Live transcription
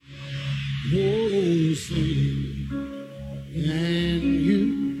Oh, see, can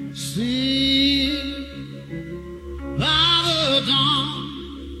you see by the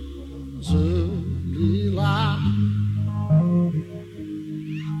dawn's early light?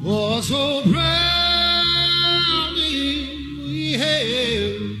 Oh, so proudly we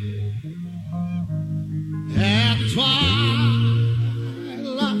hailed at the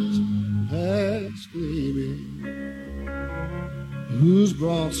twilight's last gleaming, whose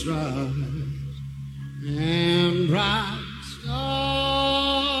broad strides and bright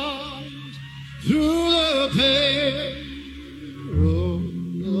stars through the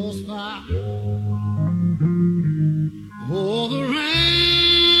perilous fight. Oh, the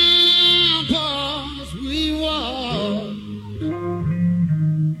ramparts we walked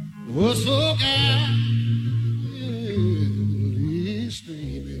were so gallantly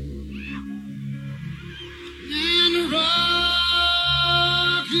streaming, and the rockets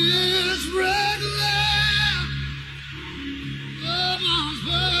regular amongst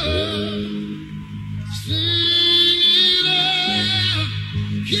birds singing up,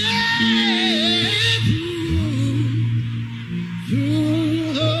 yeah,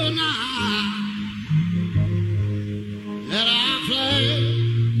 through the night that our flag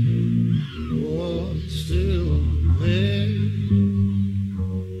was still there.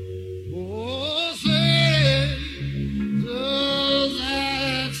 Oh, say, does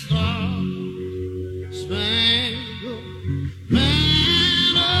that star-spangled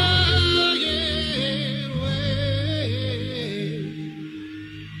banner yet wave?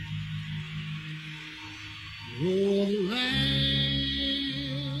 Oh, the land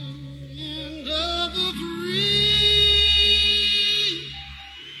of the free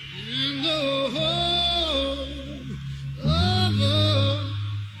and the home of the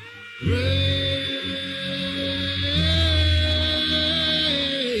brave.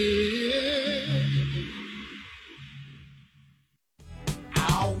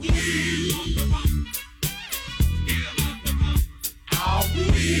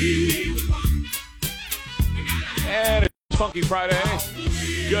 And it's Funky Friday.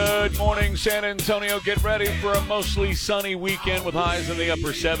 Good morning, San Antonio. Get ready for a mostly sunny weekend with highs in the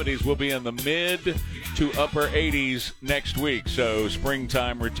upper 70s. We'll be in the mid to upper 80s next week. So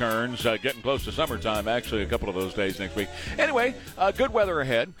springtime returns, getting close to summertime, actually, a couple of those days next week. Anyway, good weather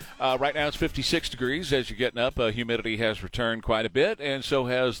ahead. Right now it's 56 degrees. As you're getting up, humidity has returned quite a bit, and so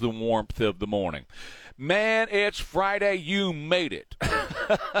has the warmth of the morning. Man, it's Friday. You made it.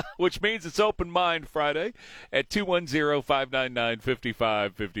 Which means it's Open Mind Friday at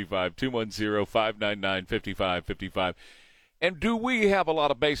 210-599-5555, 210-599-5555. And do we have a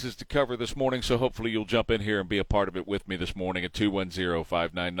lot of bases to cover this morning, so hopefully you'll jump in here and be a part of it with me this morning at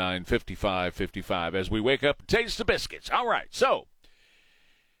 210-599-5555 as we wake up and taste the biscuits. All right, so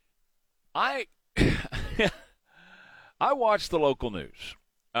I watch the local news.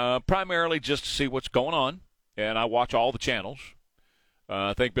 Primarily just to see what's going on, and I watch all the channels.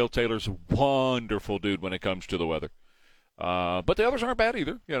 I think Bill Taylor's a wonderful dude when it comes to the weather. But the others aren't bad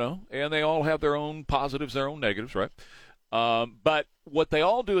either, you know, and they all have their own positives, their own negatives, right? But what they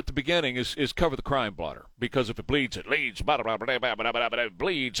all do at the beginning is cover the crime blotter, because if it bleeds, it leads, it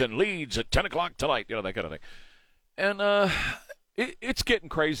bleeds and leads at 10 o'clock tonight, you know, that kind of thing. And it's getting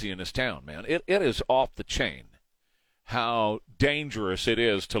crazy in this town, man. It is off the chain how dangerous it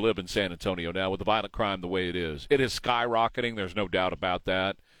is to live in San Antonio now with the violent crime the way it is. It is skyrocketing. There's no doubt about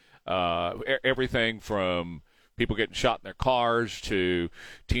that. Everything from people getting shot in their cars to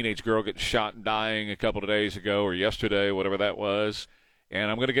teenage girl getting shot and dying a couple of days ago or yesterday, whatever that was. And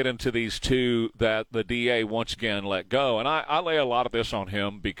I'm going to get into these two that the DA once again let go. And I lay a lot of this on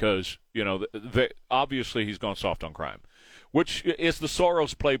him because, you know, obviously he's gone soft on crime, which is the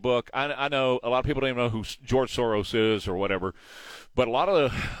Soros playbook. I know a lot of people don't even know who George Soros is or whatever, but a lot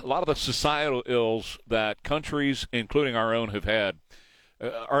of the societal ills that countries, including our own, have had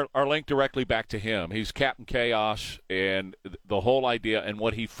are linked directly back to him. He's Captain Chaos, and the whole idea and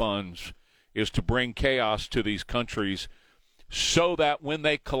what he funds is to bring chaos to these countries so that when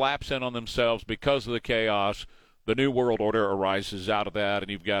they collapse in on themselves because of the chaos, the New World Order arises out of that,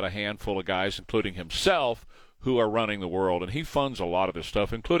 and you've got a handful of guys, including himself, who are running the world. And he funds a lot of this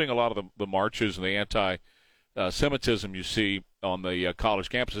stuff, including a lot of the marches and the anti-Semitism you see on the college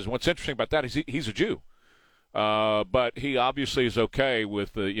campuses. And what's interesting about that is he's a Jew. But he obviously is okay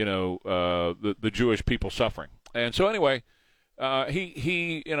with the Jewish people suffering. And so anyway,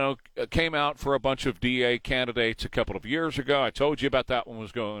 he came out for a bunch of DA candidates a couple of years ago. I told you about that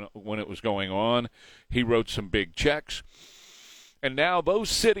when it was going on. He wrote some big checks. And now those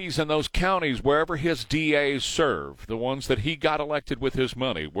cities and those counties, wherever his DAs serve, the ones that he got elected with his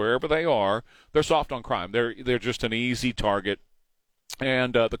money, wherever they are, they're soft on crime. They're just an easy target.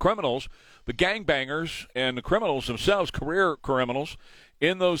 And the criminals, the gangbangers and the criminals themselves, career criminals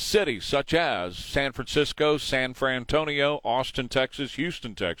in those cities, such as San Francisco, San Antonio, Austin, Texas,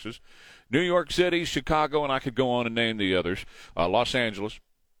 Houston, Texas, New York City, Chicago, and I could go on and name the others, Los Angeles,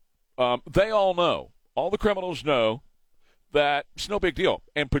 they all know, all the criminals know that it's no big deal.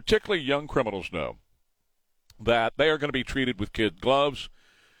 And particularly young criminals know that they are going to be treated with kid gloves,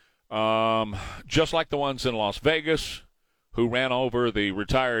 just like the ones in Las Vegas who ran over the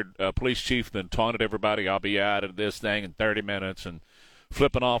retired police chief, then taunted everybody, I'll be out of this thing in 30 minutes, and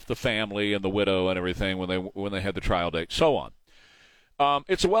flipping off the family and the widow and everything when they had the trial date, so on.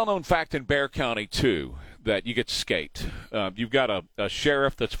 It's a well-known fact in Bexar County, too, that you get to skate. You've got a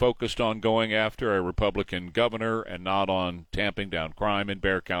sheriff that's focused on going after a Republican governor and not on tamping down crime in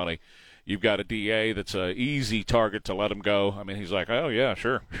Bexar County. You've got a DA that's an easy target to let him go. I mean, he's like, oh, yeah,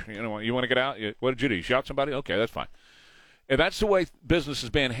 sure. You know, you want to get out? What did you do? You shot somebody? Okay, that's fine. And that's the way business is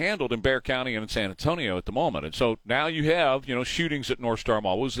being handled in Bexar County and in San Antonio at the moment. And so now you have, shootings at North Star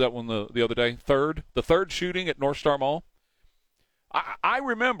Mall. What was that one the other day? The third shooting at North Star Mall? I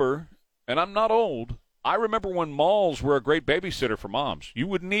remember, and I'm not old, I remember when malls were a great babysitter for moms. You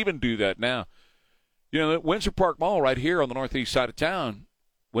wouldn't even do that now. The Windsor Park Mall right here on the northeast side of town,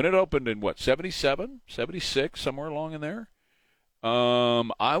 when it opened in, 77, 76, somewhere along in there,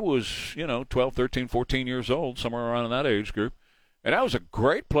 I was, 12, 13, 14 years old, somewhere around in that age group. And that was a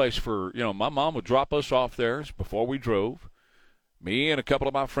great place for, my mom would drop us off there before we drove, me and a couple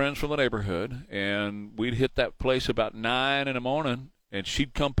of my friends from the neighborhood, and we'd hit that place about 9 in the morning, and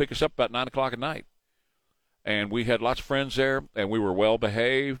she'd come pick us up about 9 o'clock at night. And we had lots of friends there, and we were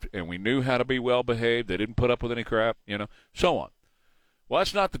well-behaved, and we knew how to be well-behaved. They didn't put up with any crap, so on. Well,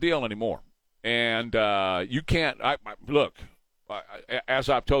 that's not the deal anymore. And you can't look, as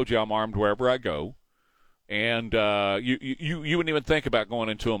I've told you, I'm armed wherever I go. And you wouldn't even think about going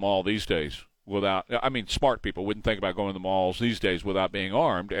into a mall these days without, smart people wouldn't think about going to the malls these days without being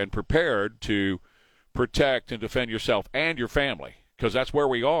armed and prepared to protect and defend yourself and your family, because that's where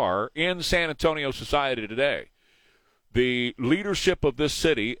we are in San Antonio society today. The leadership of this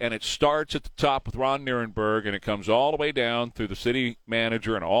city, and it starts at the top with Ron Nierenberg, and it comes all the way down through the city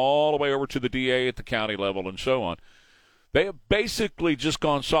manager and all the way over to the DA at the county level and so on. They have basically just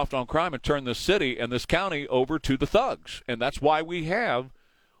gone soft on crime and turned this city and this county over to the thugs. And that's why we have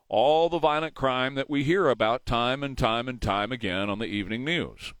all the violent crime that we hear about time and time and time again on the evening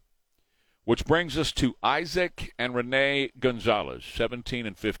news. Which brings us to Isaac and Renee Gonzalez, 17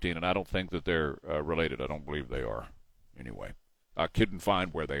 and 15, and I don't think that they're related. I don't believe they are. Anyway, I couldn't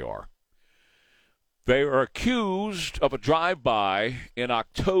find where they are. They are accused of a drive-by in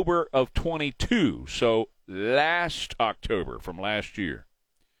October of 22, so last October from last year.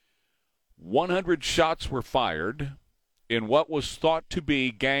 100 shots were fired in what was thought to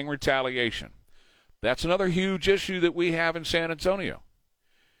be gang retaliation. That's another huge issue that we have in San Antonio.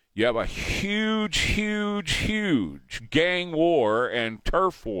 You have a huge gang war and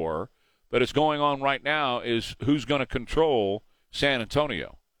turf war that is going on right now is who's going to control San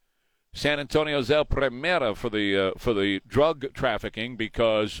Antonio. San Antonio's El Primero for the drug trafficking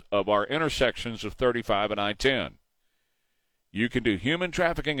because of our intersections of 35 and I-10. You can do human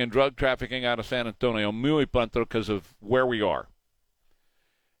trafficking and drug trafficking out of San Antonio muy pronto because of where we are.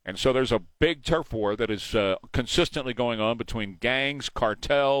 And so there's a big turf war that is consistently going on between gangs,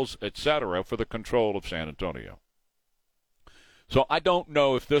 cartels, etc., for the control of San Antonio. So I don't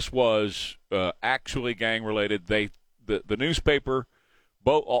know if this was actually gang-related. The newspaper,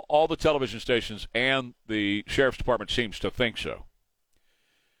 all the television stations, and the sheriff's department seems to think so.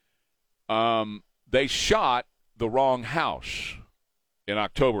 They shot the wrong house in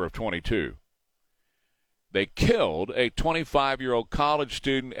October of 22. They killed a 25-year-old college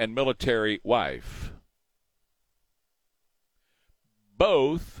student and military wife.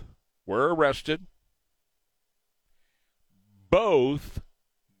 Both were arrested. Both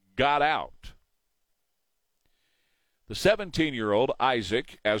got out. The 17-year-old,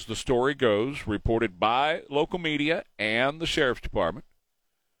 Isaac, as the story goes, reported by local media and the sheriff's department,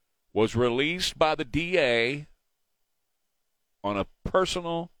 was released by the DA on a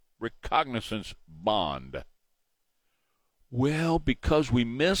personal recognizance bond. Well, because we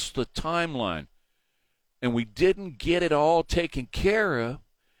missed the timeline and we didn't get it all taken care of,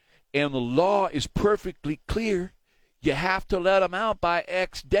 and the law is perfectly clear, you have to let them out by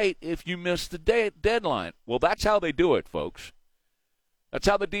X date if you miss the deadline. Well, that's how they do it, folks. That's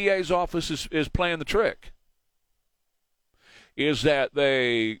how the DA's office is playing the trick. is that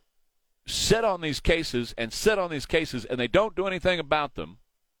they sit on these cases and sit on these cases, and they don't do anything about them.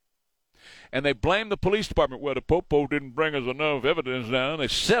 And they blame the police department. Well, the popo didn't bring us enough evidence down. They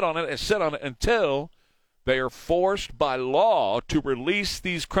sit on it and sit on it until they are forced by law to release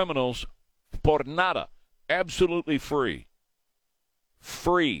these criminals por nada, absolutely free.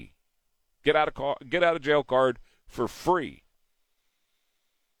 Free. Get out of jail card for free.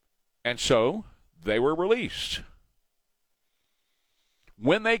 And so they were released.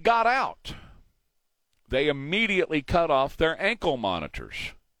 When they got out, they immediately cut off their ankle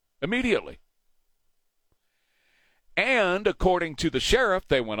monitors. Immediately. And according to the sheriff,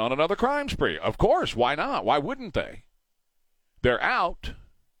 they went on another crime spree. Of course, why not? Why wouldn't they? They're out.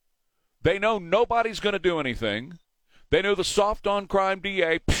 They know nobody's going to do anything. They know the soft-on-crime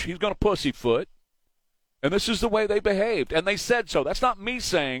DA, he's going to pussyfoot. And this is the way they behaved. And they said so. That's not me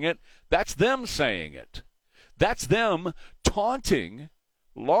saying it. That's them saying it. That's them taunting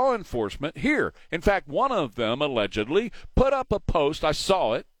law enforcement here. In fact, one of them allegedly put up a post. I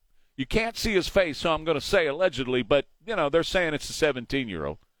saw it. You can't see his face, so I'm going to say allegedly, but, they're saying it's a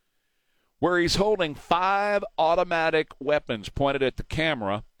 17-year-old, where he's holding 5 automatic weapons pointed at the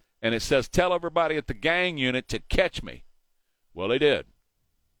camera, and it says, tell everybody at the gang unit to catch me. Well, they did.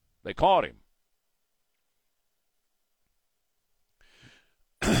 They caught him.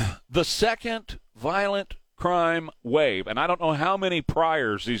 The second violent crime wave, and I don't know how many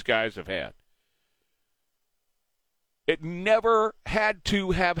priors these guys have had. It never had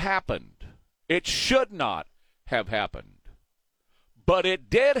to have happened. It should not have happened. But it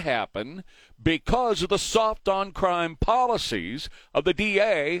did happen because of the soft-on-crime policies of the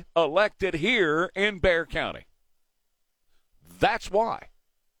DA elected here in Bexar County. That's why.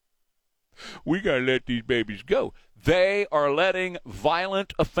 We got to let these babies go. They are letting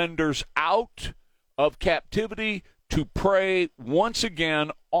violent offenders out of captivity to prey once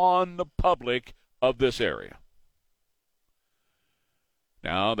again on the public of this area.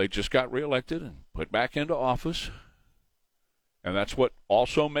 Now, they just got reelected and put back into office. And that's what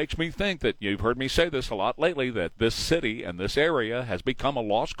also makes me think that, you've heard me say this a lot lately, that this city and this area has become a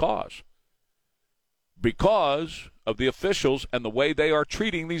lost cause because of the officials and the way they are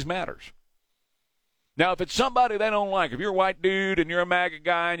treating these matters. Now, if it's somebody they don't like, if you're a white dude and you're a MAGA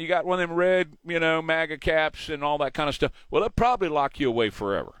guy and you got one of them red, MAGA caps and all that kind of stuff, well, they'll probably lock you away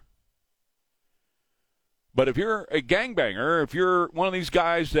forever. But if you're a gangbanger, if you're one of these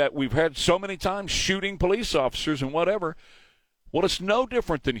guys that we've had so many times shooting police officers and whatever, well, it's no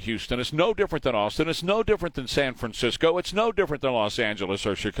different than Houston. It's no different than Austin. It's no different than San Francisco. It's no different than Los Angeles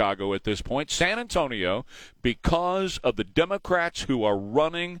or Chicago at this point. San Antonio, because of the Democrats who are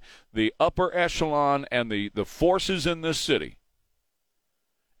running the upper echelon and the forces in this city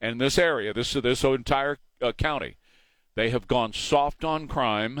and this area, this entire county, they have gone soft on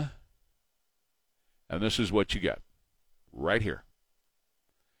crime. And this is what you get right here.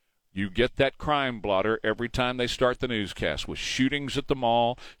 You get that crime blotter every time they start the newscast with shootings at the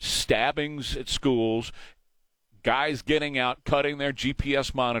mall, stabbings at schools, guys getting out, cutting their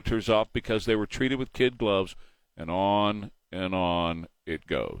GPS monitors off because they were treated with kid gloves, and on it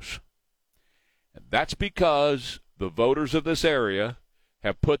goes. And that's because the voters of this area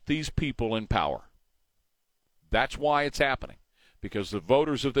have put these people in power. That's why it's happening. Because the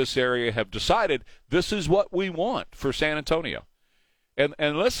voters of this area have decided this is what we want for San Antonio. And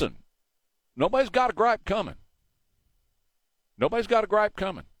listen, nobody's got a gripe coming. Nobody's got a gripe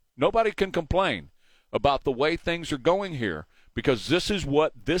coming. Nobody can complain about the way things are going here because this is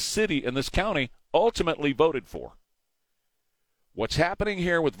what this city and this county ultimately voted for. What's happening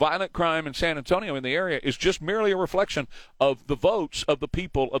here with violent crime in San Antonio in the area is just merely a reflection of the votes of the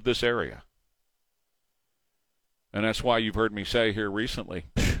people of this area. And that's why you've heard me say here recently,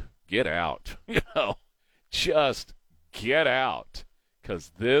 get out. Just get out.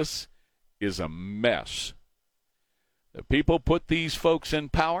 Because this is a mess. The people put these folks in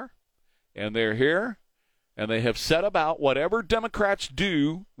power, and they're here, and they have set about whatever Democrats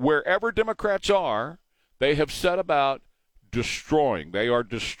do, wherever Democrats are, they have set about destroying. They are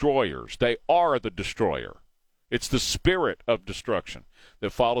destroyers. They are the destroyer. It's the spirit of destruction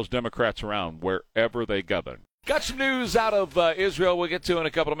that follows Democrats around wherever they govern. Got some news out of Israel we'll get to in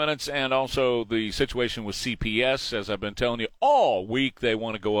a couple of minutes, and also the situation with CPS. As I've been telling you all week, they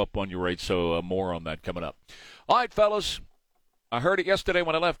want to go up on your rates, so more on that coming up. All right, fellas, I heard it yesterday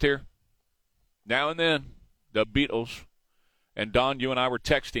when I left here. Now and then, the Beatles. And, Don, you and I were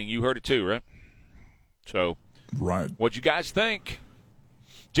texting. You heard it too, right? So, right. What'd you guys think?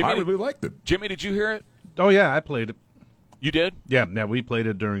 Jimmy, I really liked it. Jimmy, did you hear it? Oh, yeah, I played it. You did? Yeah, we played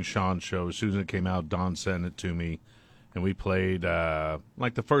it during Sean's show. As soon as it came out, Don sent it to me, and we played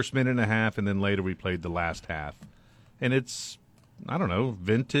like the first minute and a half, and then later we played the last half. And it's, I don't know,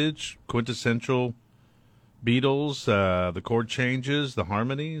 vintage, quintessential Beatles, the chord changes, the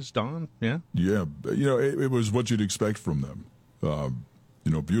harmonies, Don, yeah? Yeah, it was what you'd expect from them.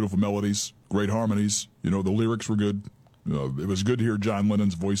 Beautiful melodies, great harmonies. The lyrics were good. It was good to hear John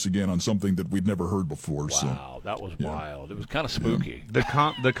Lennon's voice again on something that we'd never heard before. Wow, that was wild. It was kind of spooky.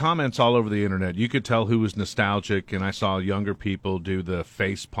 The comments all over the internet, you could tell who was nostalgic, and I saw younger people do the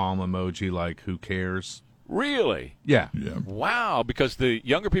face palm emoji like, who cares? Really? Yeah. Wow, because the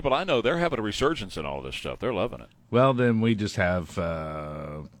younger people I know, they're having a resurgence in all this stuff. They're loving it. Well, then we just have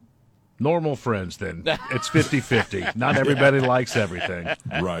normal friends then. It's 50-50. Not everybody likes everything.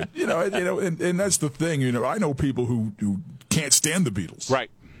 Right. And that's the thing. I know people who can't stand the Beatles.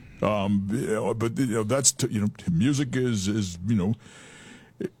 Right. But that's music is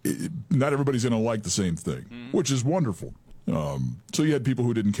not everybody's going to like the same thing, which is wonderful. So you had people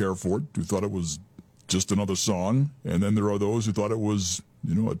who didn't care for it, who thought it was just another song, and then there are those who thought it was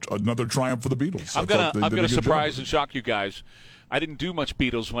another triumph for the Beatles. I'm gonna surprise and shock you guys. I didn't do much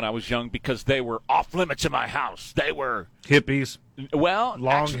Beatles when I was young because they were off limits in my house. They were hippies. Well,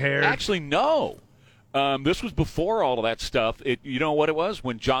 long hair. Actually, no. This was before all of that stuff. You know what it was?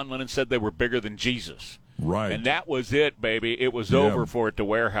 When John Lennon said they were bigger than Jesus. Right. And that was it, baby. It was over for at the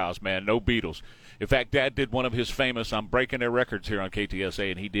warehouse, man. No Beatles. In fact, Dad did one of his famous, I'm breaking their records here on KTSA,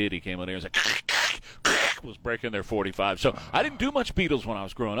 and he did. He came in there and was like, was breaking their 45. So I didn't do much Beatles when I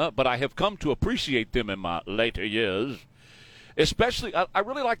was growing up, but I have come to appreciate them in my later years. Especially, I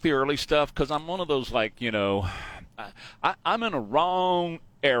really like the early stuff because I'm one of those, I'm in a wrong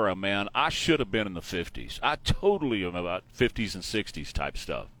era, man. I should have been in the 50s. I totally am about 50s and 60s type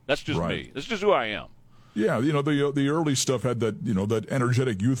stuff. That's just me. That's just who I am. Yeah, the early stuff had that, that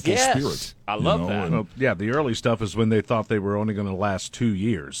energetic, youthful spirit. I love that. Well, the early stuff is when they thought they were only going to last 2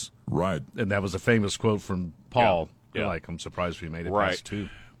 years. Right. And that was a famous quote from Paul. Yeah. Like, I'm surprised we made it past 2.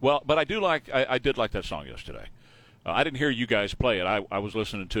 Well, but I did like that song yesterday. I didn't hear you guys play it. I was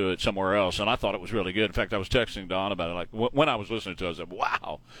listening to it somewhere else, and I thought it was really good. In fact, I was texting Don about it. Like when I was listening to it, I said,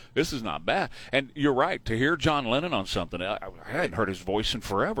 wow, this is not bad. And you're right. To hear John Lennon on something, I hadn't heard his voice in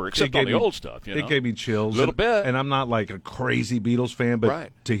forever, except on the old stuff. It gave me chills. A little bit. And I'm not like a crazy Beatles fan, but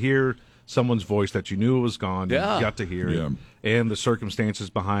to hear someone's voice that you knew it was gone, you got to hear it. And the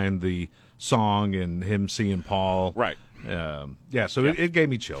circumstances behind the song and him seeing Paul. Right. It gave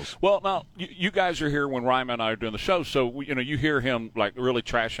me chills. Well, now you guys are here when Ryman and I are doing the show, so you hear him like really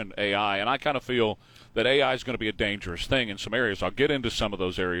trashing AI, and I kind of feel that AI is going to be a dangerous thing in some areas. I'll get into some of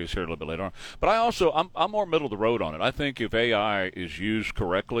those areas here a little bit later on, but I'm more middle of the road on it. I think if AI is used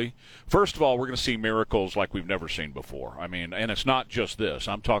correctly, first of all, we're going to see miracles like we've never seen before. I mean, and it's not just this.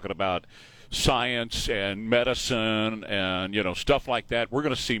 I'm talking about science and medicine and stuff like that. We're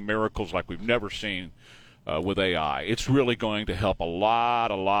going to see miracles like we've never seen. With AI, it's really going to help a lot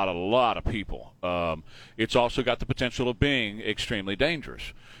of people. It's also got the potential of being extremely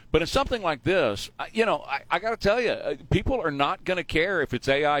dangerous. But in something like this, I got to tell you, people are not going to care if it's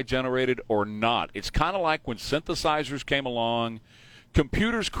AI generated or not. It's kind of like when synthesizers came along.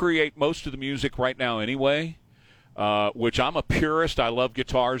 Computers create most of the music right now anyway, which I'm a purist. I love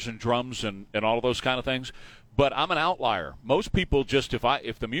guitars and drums and all of those kind of things. But I'm an outlier. Most people just,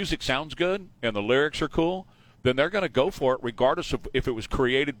 if the music sounds good and the lyrics are cool, then they're going to go for it regardless of if it was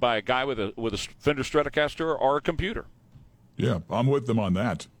created by a guy with a Fender Stratocaster or a computer. Yeah, I'm with them on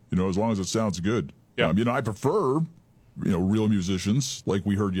that. As long as it sounds good. Yeah. I prefer, real musicians like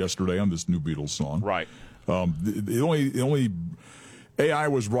we heard yesterday on this new Beatles song. Right. The only AI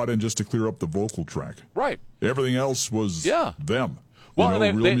was brought in just to clear up the vocal track. Right. Everything else was them. Well,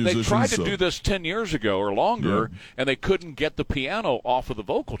 they tried to do this 10 years ago or longer, Yeah. and they couldn't get the piano off of the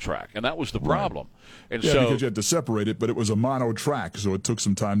vocal track, and that was the problem. And Yeah, so, because you had to separate it, but it was a mono track, so it took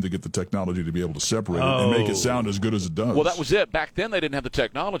some time to get the technology to be able to separate it and make it sound as good as it does. well, that was it. Back then, they didn't have the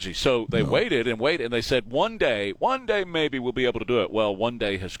technology, so they waited, and they said, one day maybe we'll be able to do it. Well, one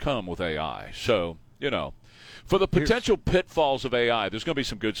day has come with AI. So, for the potential pitfalls of AI, there's going to be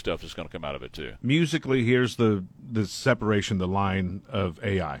some good stuff that's going to come out of it, too. Musically, here's the separation, the line of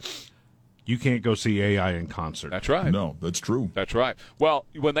AI. You can't go see AI in concert. That's right. No, that's true. That's right. Well,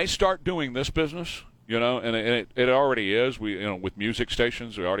 when they start doing this business, and it already is. With music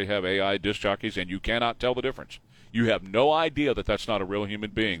stations, we already have AI disc jockeys, and you cannot tell the difference. You have no idea that that's not a real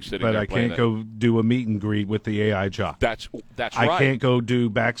human being sitting But there I playing can't go do a meet and greet with the AI jock. That's right. I can't go do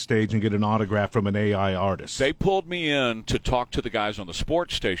backstage and get an autograph from an AI artist. They pulled me in to talk to the guys on the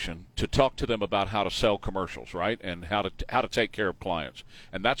sports station, to talk to them about how to sell commercials, right, and how to take care of clients.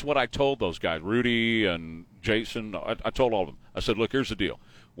 And that's what I told those guys, Rudy and Jason. I told all of them. I said, look, here's the deal.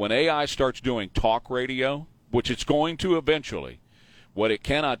 When AI starts doing talk radio, which it's going to eventually, what it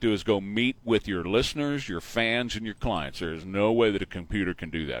cannot do is go meet with your listeners, your fans, and your clients. There is no way that a computer can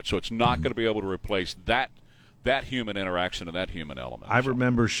do that. So it's not going to be able to replace that human interaction and that human element. I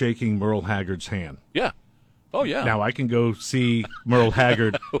remember shaking Merle Haggard's hand. Yeah. Oh, yeah. Now, I can go see Merle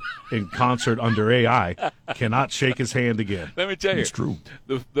Haggard in concert under AI. Cannot shake his hand again. Let me tell you. It's true.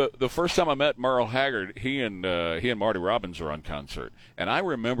 The first time I met Merle Haggard, he and Marty Robbins are on concert. And I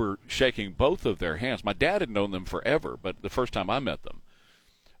remember shaking both of their hands. My dad had known them forever, but the first time I met them,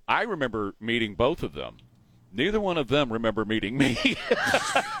 I remember meeting both of them. Neither one of them remember meeting me.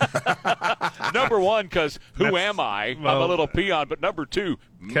 Number one, because who am I? I'm a little peon. But number two,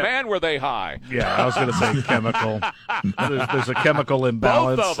 man, were they high. Yeah, I was going to say chemical. There's a chemical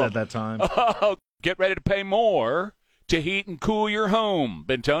imbalance at that time. Oh, get ready to pay more to heat and cool your home.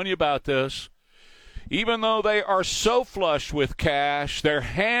 Been telling you about this. Even though they are so flush with cash, they're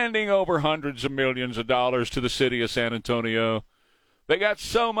handing over hundreds of millions of dollars to the city of San Antonio. They got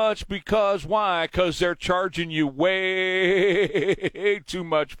so much because why? Because they're charging you way too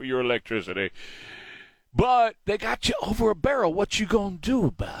much for your electricity. But they got you over a barrel. What you gonna do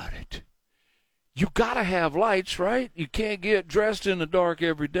about it? You gotta have lights, right? You can't get dressed in the dark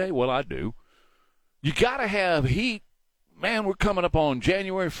every day. Well, I do. You gotta have heat. Man, we're coming up on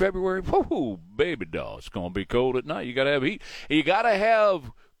January, February. Whoo, baby doll, it's gonna be cold at night. You gotta have heat. You gotta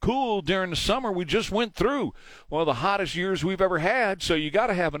have cool during the summer. We just went through one of the hottest years we've ever had, so you got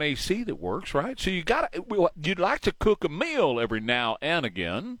to have an AC that works, right? So you'd like to cook a meal every now and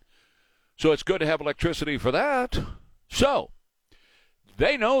again, so it's good to have electricity for that. So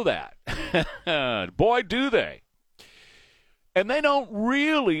they know that. Boy, do they. And they don't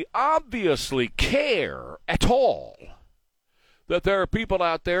really obviously care at all that there are people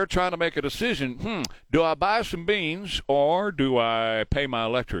out there trying to make a decision, do I buy some beans or do I pay my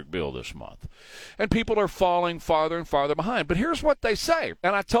electric bill this month? And people are falling farther and farther behind. But here's what they say,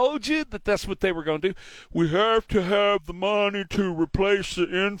 and I told you that that's what they were going to do. We have to have the money to replace the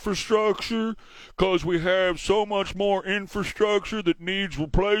infrastructure because we have so much more infrastructure that needs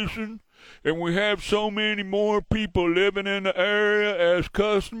replacing, and we have so many more people living in the area as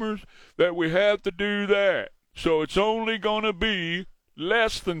customers that we have to do that. So it's only going to be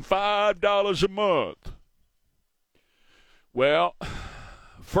less than $5 a month. Well,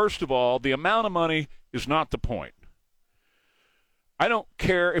 first of all, the amount of money is not the point. I don't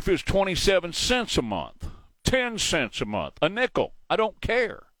care if it's 27 cents a month, 10 cents a month, a nickel. I don't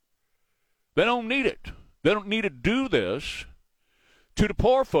care. They don't need it. They don't need to do this to the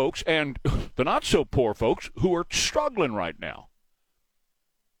poor folks and the not-so-poor folks who are struggling right now.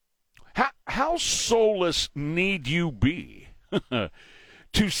 How soulless need you be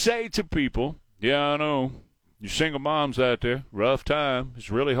to say to people, yeah, I know, you single moms out there, rough time,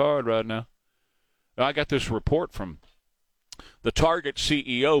 it's really hard right now. I got this report from the Target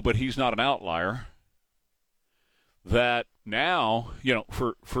CEO, but he's not an outlier, that now,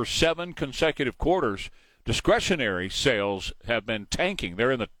 for 7 consecutive quarters, discretionary sales have been tanking.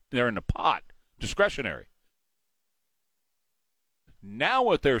 They're in the pot, discretionary. Now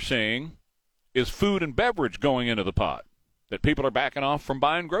what they're seeing is food and beverage going into the pot, that people are backing off from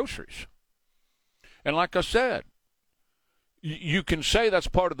buying groceries. And like I said, you can say that's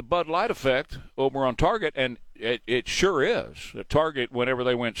part of the Bud Light effect over on Target, and it sure is. At Target, whenever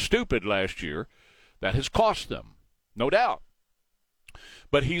they went stupid last year, that has cost them, no doubt.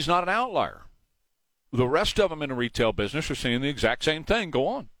 But he's not an outlier. The rest of them in the retail business are seeing the exact same thing go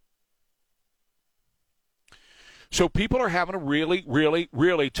on. So people are having a really, really,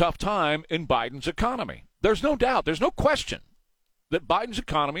 really tough time in Biden's economy. There's no doubt. There's no question that Biden's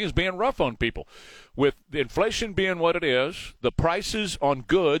economy is being rough on people. With the inflation being what it is, the prices on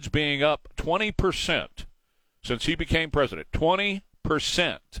goods being up 20% since he became president. 20%.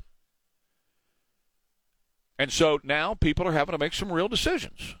 And so now people are having to make some real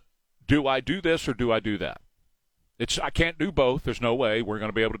decisions. Do I do this or do I do that? I can't do both. There's no way we're going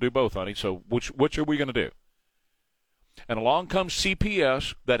to be able to do both, honey. So which are we going to do? And along comes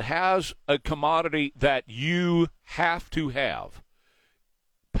CPS that has a commodity that you have to have.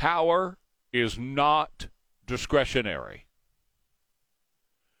 Power is not discretionary.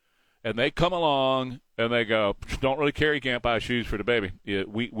 And they come along and they go, don't really care, you can't buy shoes for the baby. Yeah,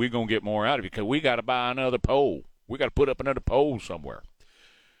 we going to get more out of you because we got to buy another pole. We got to put up another pole somewhere.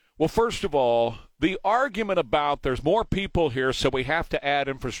 Well, first of all, the argument about there's more people here, so we have to add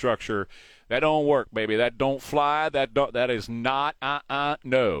infrastructure, that don't work, baby. That don't fly. That is not,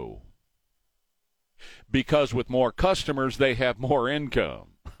 no. Because with more customers, they have more income.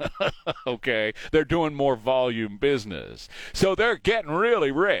 Okay? They're doing more volume business. So they're getting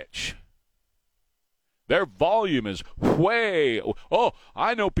really rich. Their volume is way,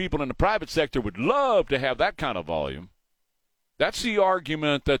 I know people in the private sector would love to have that kind of volume. That's the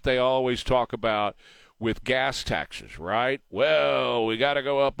argument that they always talk about with gas taxes, right? Well, we got to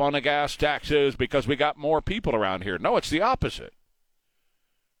go up on the gas taxes because we got more people around here. No, it's the opposite.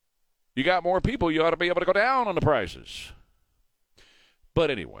 You got more people, you ought to be able to go down on the prices.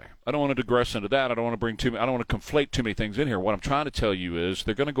 But anyway, I don't want to digress into that. I don't want to conflate too many things in here. What I'm trying to tell you is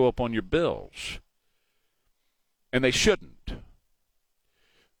they're going to go up on your bills. And they shouldn't.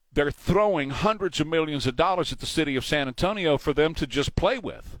 They're throwing hundreds of millions of dollars at the city of San Antonio for them to just play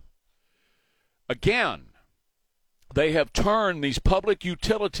with. Again, they have turned these public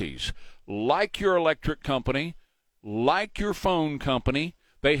utilities, like your electric company, like your phone company,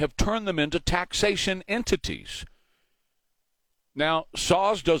 they have turned them into taxation entities. Now,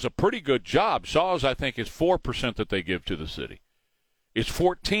 SAWS does a pretty good job. SAWS, I think, is 4% that they give to the city. It's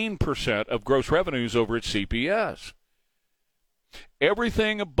 14% of gross revenues over at CPS.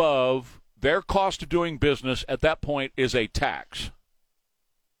 Everything above their cost of doing business at that point is a tax.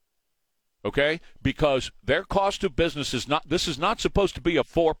 Okay? Because their cost of business this is not supposed to be a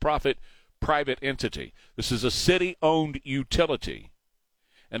for-profit private entity. This is a city-owned utility.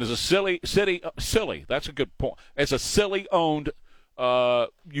 And as a silly, that's a good point. As a city-owned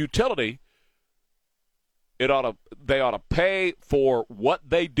utility, they ought to pay for what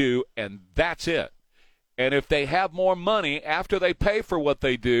they do, and that's it. And if they have more money after they pay for what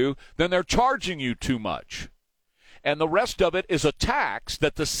they do, then they're charging you too much. And the rest of it is a tax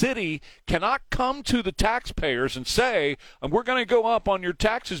that the city cannot come to the taxpayers and say, we're going to go up on your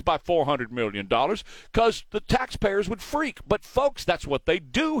taxes by $400 million, because the taxpayers would freak. But, folks, that's what they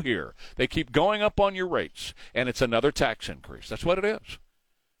do here. They keep going up on your rates, and it's another tax increase. That's what it is.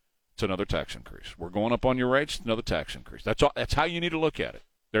 It's another tax increase. We're going up on your rates, another tax increase. That's how you need to look at it.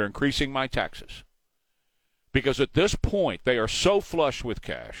 They're increasing my taxes. Because at this point, they are so flush with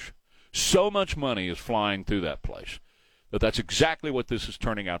cash, so much money is flying through that place, that's exactly what this is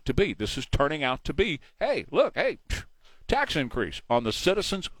turning out to be. This is turning out to be, hey, tax increase on the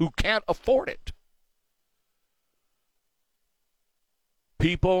citizens who can't afford it.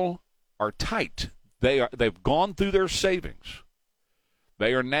 People are tight. They've gone through their savings.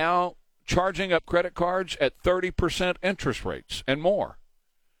 They are now charging up credit cards at 30% interest rates and more.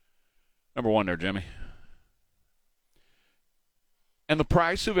 Number one there, Jimmy. And the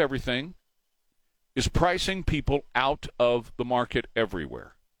price of everything is pricing people out of the market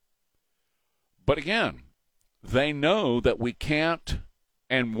everywhere. But again, they know that we can't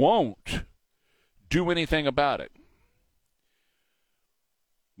and won't do anything about it.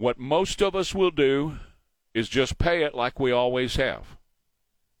 What most of us will do is just pay it like we always have.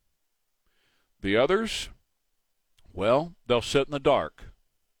 The others, well, they'll sit in the dark.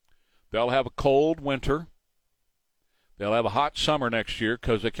 They'll have a cold winter. They'll have a hot summer next year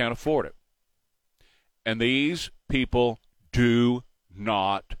because they can't afford it. And these people do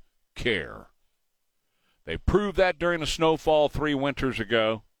not care. They proved that during the snowfall 3 winters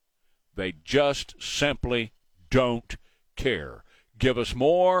ago. They just simply don't care. Give us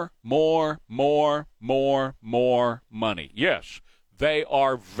more money. Yes, they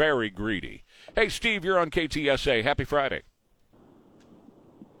are very greedy. Hey, Steve, you're on KTSA. Happy Friday.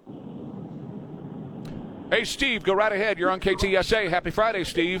 Hey, Steve, go right ahead. You're on KTSA. Happy Friday,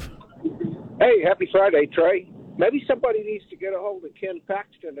 Steve. Hey, happy Friday, Trey. Maybe somebody needs to get a hold of Ken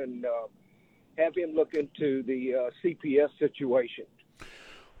Paxton and have him look into the CPS situation.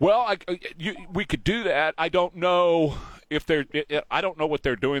 Well, we could do that. I don't know if I don't know what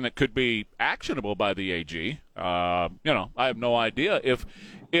they're doing that could be actionable by the AG. I have no idea. If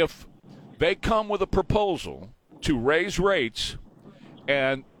they come with a proposal to raise rates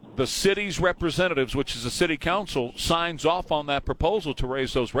and the city's representatives, which is the city council, signs off on that proposal to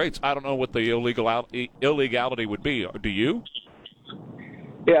raise those rates, I don't know what the illegality would be. Do you?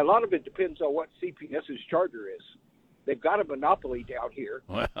 Yeah, a lot of it depends on what CPS's charter is. They've got a monopoly down here.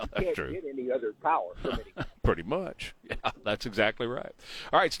 Well, that's true. Can't get any other power from any. Pretty much. Yeah, that's exactly right.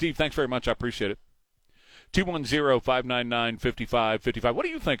 All right, Steve, thanks very much. I appreciate it. 210-599-5555. What do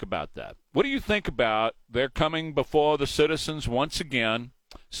you think about that? What do you think about they're coming before the citizens once again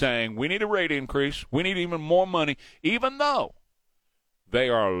saying we need a rate increase, we need even more money, even though they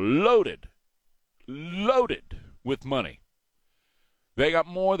are loaded with money. They got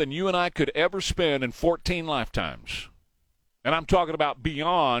more than you and I could ever spend in 14 lifetimes. And I'm talking about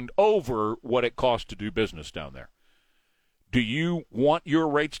beyond, over what it costs to do business down there. Do you want your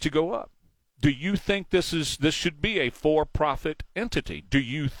rates to go up? Do you think this should be a for-profit entity? Do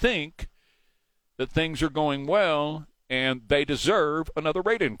you think that things are going well and they deserve another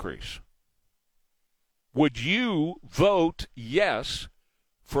rate increase? Would you vote yes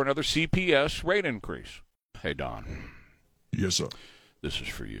for another CPS rate increase? Hey, Don. Yes, sir. This is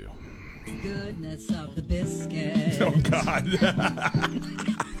for you. Goodness of the biscuit. Oh, God.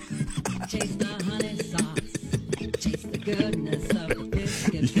 Taste the honey sauce. Taste the goodness of the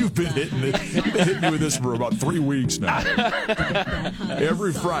biscuit. You've been hitting me with this for about 3 weeks now.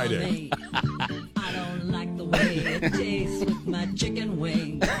 Every Friday. I don't like the way it tastes with my chicken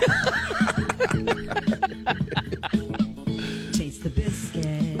wing. Taste the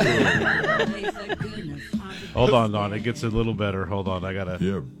biscuit. Taste the goodness of the Hold on, Don. It gets a little better. Hold on. I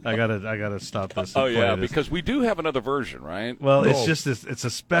gotta stop this. Oh, and yeah, play this. because we do have another version, right? Well, it's No. just it's a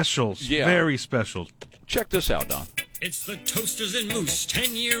special, very special. Check this out, Don. It's the Toasters and Moose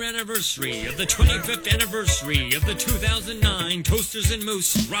 10-year anniversary of the 25th anniversary of the 2009 Toasters and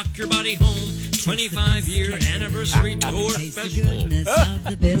Moose Rock Your Body Home 25-year anniversary tour Taste the special. goodness of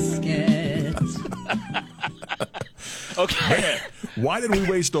the biscuits. Okay. Why did we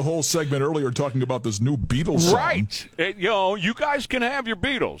waste a whole segment earlier talking about this new Beatles song? Right. You guys can have your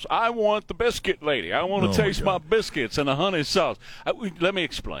Beatles. I want the biscuit lady. I want to Oh, taste my my God. biscuits and the honey sauce. Let me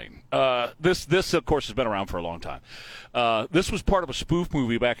explain. This, of course, has been around for a long time. This was part of a spoof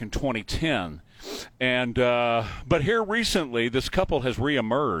movie back in 2010. And but here recently, this couple has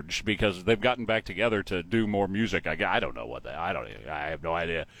reemerged because they've gotten back together to do more music. I don't know what I have no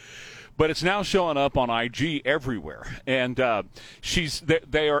idea. But it's now showing up on IG everywhere, and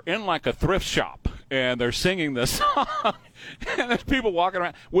they are in like a thrift shop, and they're singing this song, and there's people walking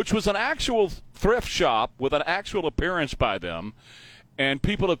around, which was an actual thrift shop with an actual appearance by them, and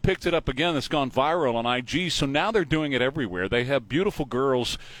people have picked it up again. It's gone viral on IG, so now they're doing it everywhere. They have beautiful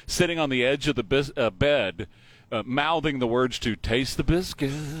girls sitting on the edge of the bed, mouthing the words to "Taste the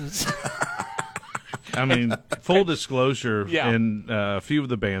biscuits." I mean, full disclosure, Yeah. in a few of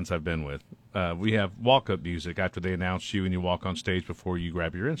the bands I've been with, we have walk-up music after they announce you and you walk on stage before you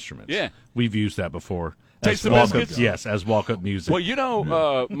grab your instruments. Yeah. We've used that before. Taste as the walk-up- biscuits? Yes, as walk-up music.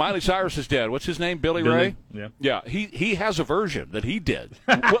 Well, Miley Cyrus's dad, what's his name? Billy Ray? Yeah. Yeah, he has a version that he did.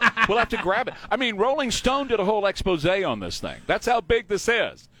 we'll have to grab it. I mean, Rolling Stone did a whole expose on this thing. That's how big this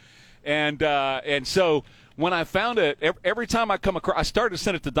is. And so when I found it, every time I come across, I started to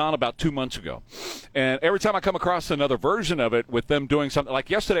send it to Don about 2 months ago. And every time I come across another version of it with them doing something,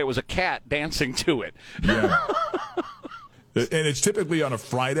 like yesterday it was a cat dancing to it. Yeah. And it's typically on a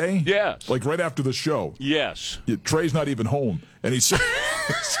Friday. Yes. Like right after the show. Yes. Trey's not even home, and he's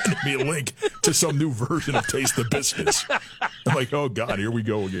sending me a link to some new version of Taste the Biscuits. I'm like, oh, God, here we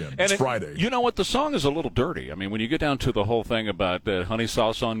go again. It's Friday. You know what? The song is a little dirty. I mean, when you get down to the whole thing about honey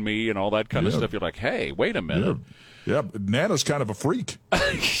sauce on me and all that kind of Yeah. stuff, you're like, hey, wait a minute. Yeah, Nana's kind of a freak.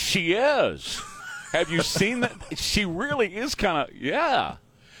 She is. Have you seen that? She really is kind of, yeah.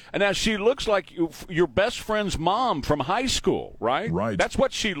 And now she looks like your best friend's mom from high school, right? Right. That's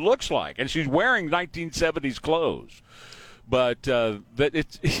what she looks like, and she's wearing 1970s clothes. But that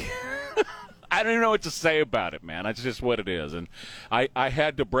it's, I don't even know what to say about it, man. That's just what it is, and I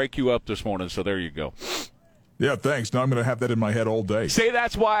had to break you up this morning, so there you go. Yeah, thanks. Now I'm going to have that in my head all day. See,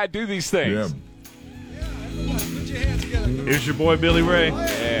 that's why I do these things. Yeah. Put your hands together. Here's your boy, Billy Ray.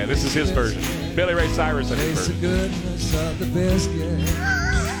 Yeah, this is his version. Billy Ray Cyrus and his Taste the version. goodness of the biscuit. Yeah.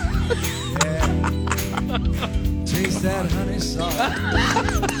 Taste that honey sauce.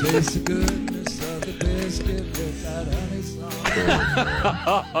 Taste the goodness of the biscuit with that honey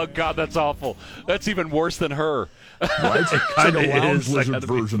sauce. Oh, God, that's awful. That's even worse than her. Right? It's like a kinda lounge is, I lizard gotta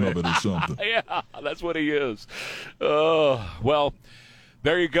be version of it or something. Yeah, that's what he is. Well,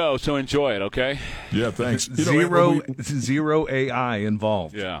 there you go. So enjoy it, okay? Yeah, thanks. You know, Zero AI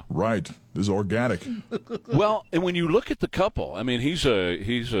involved. Yeah. right. This is organic. Well, and when you look at the couple, I mean, he's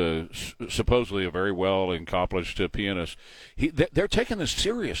a supposedly a very well accomplished pianist. They're taking this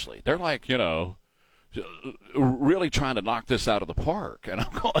seriously. They're like, really trying to knock this out of the park. And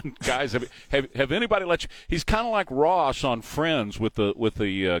I'm going, guys, have anybody let you? He's kind of like Ross on Friends with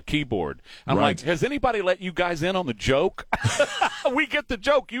the keyboard. I'm Right. like, has anybody let you guys in on the joke? We get the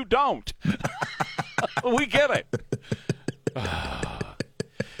joke, you don't. We get it.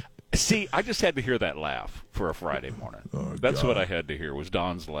 See, I just had to hear that laugh for a Friday morning. Oh, That's God. what I had to hear was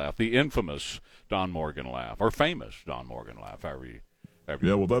Don's laugh, the infamous Don Morgan laugh, or famous Don Morgan laugh, however you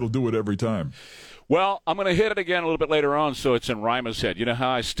Yeah, well, that'll do it every time. Well, I'm going to hit it again a little bit later on, so it's in Rima's head. You know how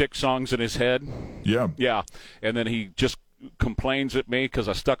I stick songs in his head? Yeah. Yeah, and then he just complains at me because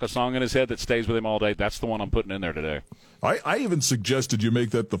I stuck a song in his head that stays with him all day. That's the one I'm putting in there today. I even suggested you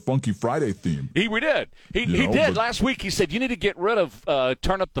make that the Funky Friday theme. We did. He did. Last week he said, you need to get rid of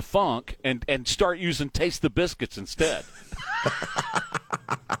Turn Up the Funk and start using Taste the Biscuits instead.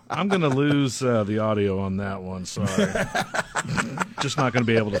 I'm going to lose the audio on that one. Sorry. Just not going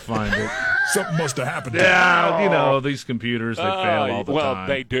to be able to find it. Something must have happened. Yeah, you know, these computers, they fail all the time. Well,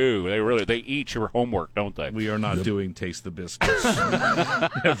 they do. They eat your homework, don't they? We are not doing Taste the Biscuits.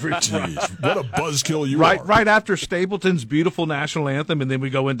 Every Jeez, what a buzzkill you are. Right after Stapleton's beautiful national anthem, and then we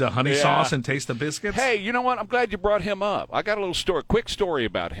go into Honey Sauce and Taste the Biscuits. Hey, you know what? I'm glad you brought him up. I got a little quick story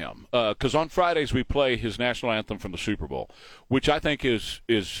about him. Because on Fridays we play his national anthem from the Super Bowl, which I think is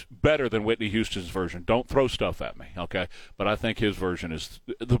better than Whitney Houston's version. Don't throw stuff at me, okay? But I think his version is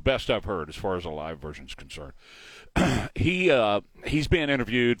the best I've heard as far as a live version is concerned. He's being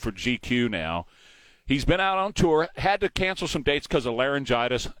interviewed for GQ now. He's been out on tour, had to cancel some dates because of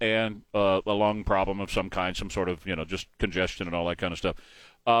laryngitis and a lung problem of some kind, some sort of, just congestion and all that kind of stuff.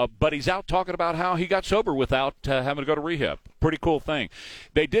 But he's out talking about how he got sober without having to go to rehab. Pretty cool thing.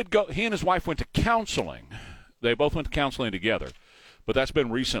 They did go. He and his wife went to counseling. They both went to counseling together, but that's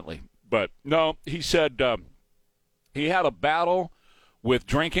been recently. But no, he said he had a battle with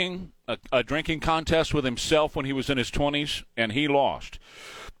drinking, a drinking contest with himself when he was in his 20s, and he lost.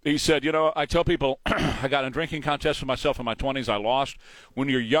 He said, I tell people I got in a drinking contest with myself in my 20s. I lost. When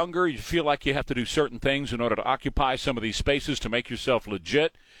you're younger, you feel like you have to do certain things in order to occupy some of these spaces to make yourself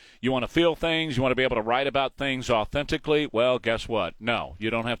legit. You want to feel things. You want to be able to write about things authentically. Well, guess what? No,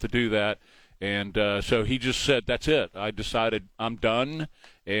 you don't have to do that. And so he just said, that's it. I decided I'm done.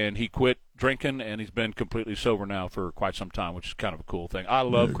 And he quit drinking, and he's been completely sober now for quite some time, which is kind of a cool thing. I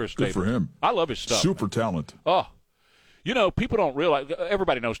love Chris Good Stapleton. for him. I love his stuff. Super talent. Oh. People don't realize,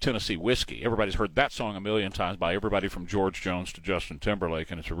 everybody knows Tennessee Whiskey. Everybody's heard that song a million times by everybody from George Jones to Justin Timberlake,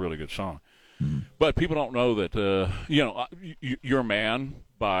 and it's a really good song. But people don't know that, Your Man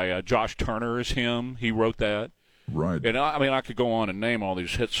by Josh Turner is him. He wrote that. Right. And I could go on and name all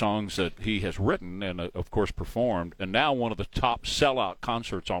these hit songs that he has written and, of course, performed, and now one of the top sellout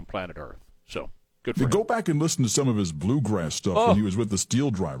concerts on planet Earth. So, good for him. Go back and listen to some of his bluegrass stuff when he was with the Steel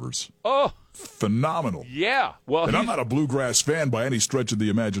Drivers. Oh. Phenomenal. Yeah. Well, and I'm not a bluegrass fan by any stretch of the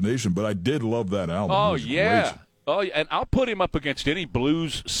imagination, but I did love that album. Oh, It was yeah. great. Oh, yeah. And I'll put him up against any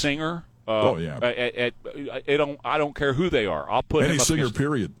blues singer. I don't care who they are. I'll put any him up singer. against,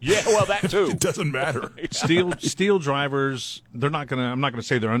 Period. Yeah, well, that too. It doesn't matter. Steel Drivers, I'm not going to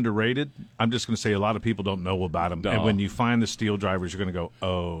say they're underrated. I'm just going to say a lot of people don't know about them. No. And when you find the Steel Drivers, you're going to go,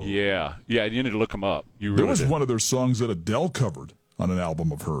 oh. Yeah. You need to look them up. You really There was do. one of their songs that Adele covered on an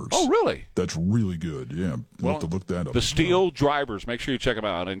album of hers. Oh, really? That's really good. Yeah, we'll have to look that up. The Steel Drivers. Make sure you check them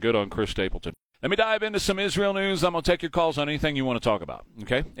out. And good on Chris Stapleton. Let me dive into some Israel news. I'm going to take your calls on anything you want to talk about,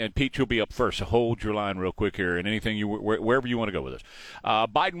 okay? And, Pete, you'll be up first, so hold your line real quick here and anything wherever you want to go with this.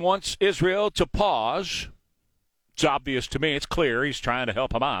 Biden wants Israel to pause. It's obvious to me. It's clear. He's trying to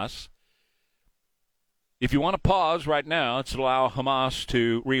help Hamas. If you want to pause right now, it's allow Hamas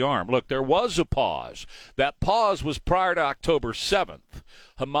to rearm. Look, there was a pause. That pause was prior to October 7th.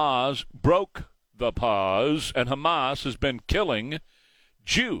 Hamas broke the pause, and Hamas has been killing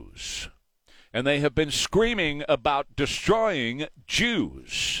Jews. And they have been screaming about destroying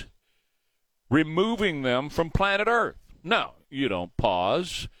Jews, removing them from planet Earth. No, you don't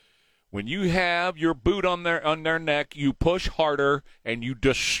pause. When you have your boot on their neck, you push harder and you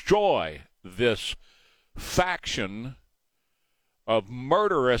destroy this faction of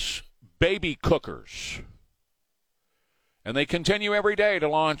murderous baby cookers. And they continue every day to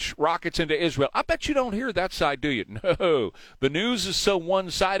launch rockets into Israel. I bet you don't hear that side, do you? No. The news is so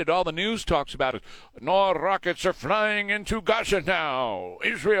one-sided. All the news talks about is, more rockets are flying into Gaza now.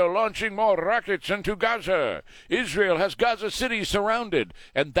 Israel launching more rockets into Gaza. Israel has Gaza City surrounded.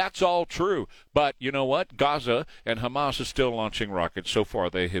 And that's all true. But you know what? Gaza and Hamas is still launching rockets. So far,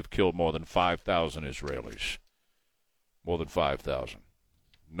 they have killed more than 5,000 Israelis. More than 5,000.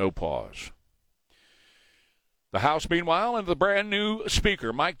 No pause. The House, meanwhile, and the brand-new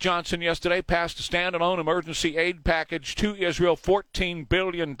Speaker, Mike Johnson, yesterday passed a standalone emergency aid package to Israel, $14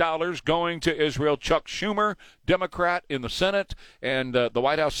 billion going to Israel. Chuck Schumer, Democrat in the Senate, and the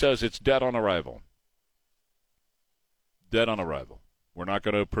White House says it's dead on arrival. Dead on arrival. We're not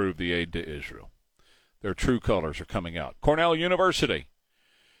going to approve the aid to Israel. Their true colors are coming out. Cornell University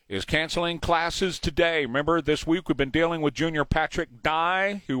is canceling classes today. Remember, this week we've been dealing with Junior Patrick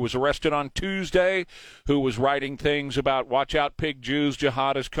Dye, who was arrested on Tuesday, who was writing things about, watch out, pig Jews,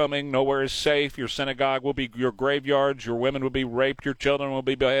 jihad is coming, nowhere is safe, your synagogue will be your graveyards, your women will be raped, your children will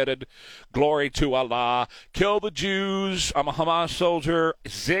be beheaded, glory to Allah, kill the Jews, I'm a Hamas soldier,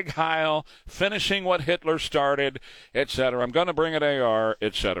 Zig Heil, finishing what Hitler started, etc. I'm going to bring an AR,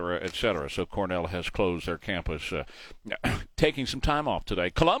 etc., etc. So Cornell has closed their campus, taking some time off today.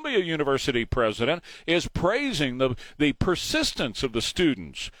 Columbia University president is praising the persistence of the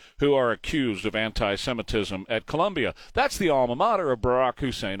students who are accused of anti-Semitism at Columbia. That's the alma mater of Barack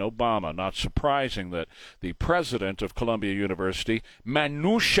Hussein Obama. Not surprising that the president of Columbia University,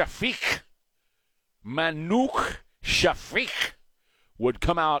 Manouch Shafik, would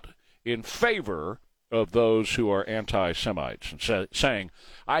come out in favor of those who are anti-Semites and saying,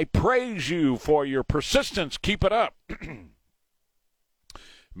 I praise you for your persistence. Keep it up.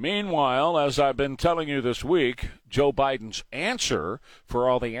 Meanwhile, as I've been telling you this week, Joe Biden's answer for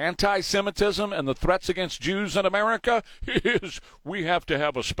all the anti-Semitism and the threats against Jews in America is we have to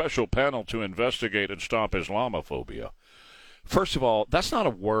have a special panel to investigate and stop Islamophobia. First of all, that's not a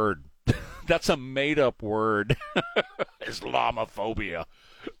word. That's a made-up word. Islamophobia.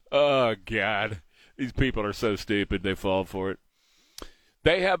 Oh, God. These people are so stupid they fall for it.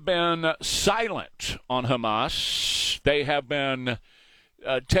 They have been silent on Hamas. They have been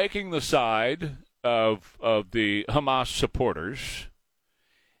taking the side of the Hamas supporters,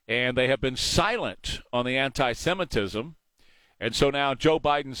 and they have been silent on the anti-Semitism. And so now Joe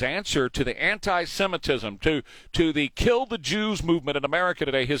Biden's answer to the anti-Semitism, to the kill the Jews movement in America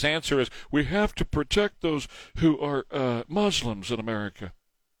today, his answer is, we have to protect those who are Muslims in America.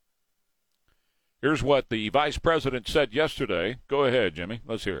 Here's what the vice president said yesterday. Go ahead, Jimmy.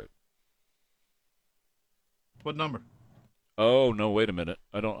 Let's hear it. What number? Oh, no, wait a minute.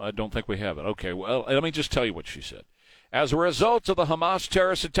 I don't think we have it. Okay, well, let me just tell you what she said. As a result of the Hamas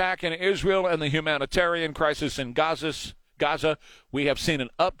terrorist attack in Israel and the humanitarian crisis in Gaza, we have seen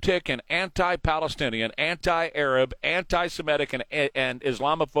an uptick in anti-Palestinian, anti-Arab, anti-Semitic, and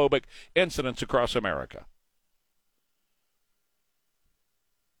Islamophobic incidents across America.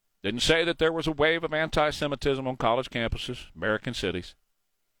 Didn't say that there was a wave of anti-Semitism on college campuses, American cities.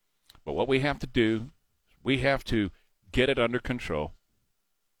 But what we have to do, we have to get it under control.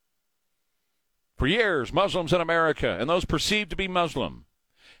 For years, Muslims in America, and those perceived to be Muslim,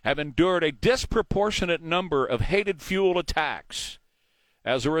 have endured a disproportionate number of hated-fueled attacks.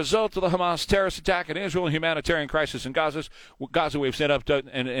 As a result of the Hamas terrorist attack in Israel and humanitarian crisis in Gaza, we've set up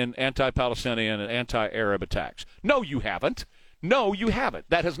in anti-Palestinian and anti-Arab attacks. No, you haven't. No, you haven't.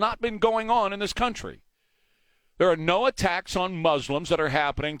 That has not been going on in this country. There are no attacks on Muslims that are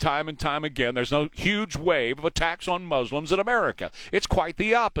happening time and time again. There's no huge wave of attacks on Muslims in America. It's quite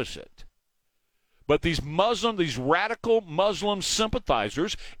the opposite. But these radical Muslim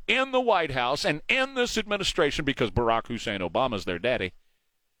sympathizers in the White House and in this administration, because Barack Hussein Obama is their daddy,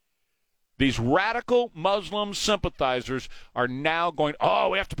 these radical Muslim sympathizers are now going, oh,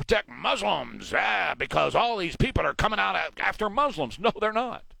 we have to protect Muslims because all these people are coming out after Muslims. No, they're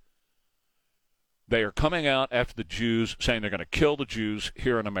not. They are coming out after the Jews, saying they're going to kill the Jews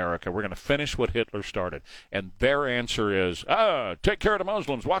here in America. We're going to finish what Hitler started. And their answer is, take care of the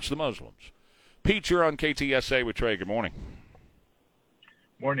Muslims, watch the Muslims. Pete, you're on KTSA with Trey. Good morning.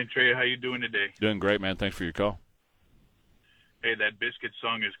 Morning, Trey. How you doing today? Doing great, man. Thanks for your call. Hey, that Biscuit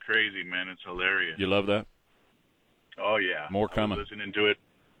song is crazy, man. It's hilarious. You love that? Oh, yeah. More coming. I was listening to it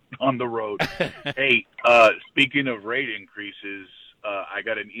on the road. Hey, speaking of rate increases, I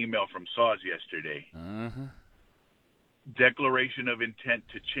got an email from SAWS yesterday. Uh-huh. Declaration of intent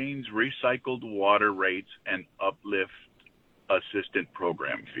to change recycled water rates and uplift assistant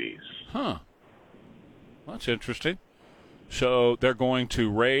program fees. Huh. Well, that's interesting. So they're going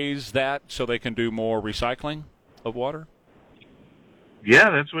to raise that so they can do more recycling of water?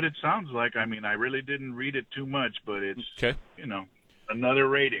 Yeah, that's what it sounds like. I mean, I really didn't read it too much, but it's, okay. Another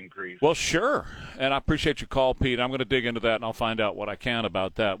rate increase. Well, sure. And I appreciate your call, Pete. I'm going to dig into that, and I'll find out what I can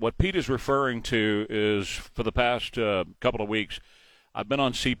about that. What Pete is referring to is for the past couple of weeks, I've been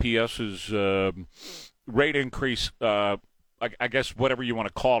on CPS's rate increase, I guess whatever you want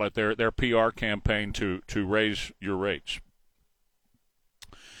to call it, their PR campaign to raise your rates.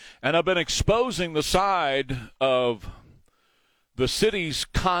 And I've been exposing the side of the city's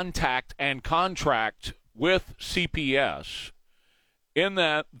contact and contract with CPS in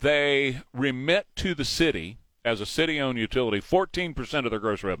that they remit to the city, as a city-owned utility, 14% of their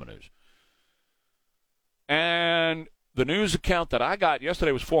gross revenues. And the news account that I got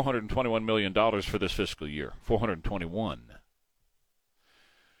yesterday was $421 million for this fiscal year, 421.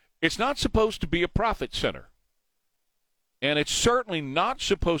 It's not supposed to be a profit center. And it's certainly not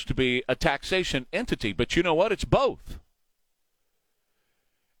supposed to be a taxation entity. But you know what? It's both.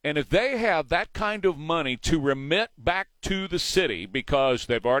 And if they have that kind of money to remit back to the city because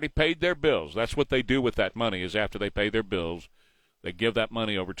they've already paid their bills, that's what they do with that money is after they pay their bills, they give that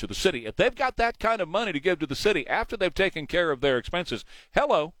money over to the city. If they've got that kind of money to give to the city after they've taken care of their expenses,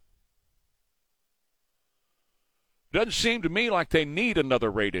 hello. Doesn't seem to me like they need another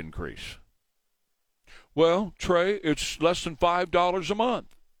rate increase. Well, Trey, it's less than $5 a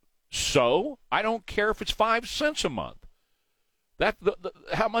month. So I don't care if it's 5 cents a month.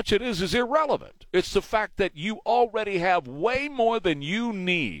 How much it is irrelevant. It's the fact that you already have way more than you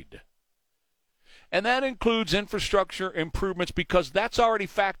need. And that includes infrastructure improvements because that's already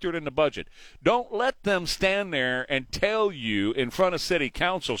factored in the budget. Don't let them stand there and tell you in front of city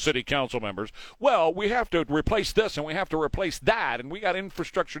council members, well, we have to replace this and we have to replace that and we got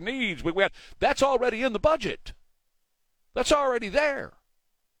infrastructure needs. That's already in the budget. That's already there.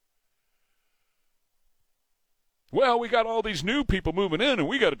 Well, we got all these new people moving in, and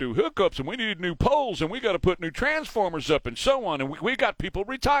we got to do hookups, and we need new poles, and we got to put new transformers up, and so on, and we got people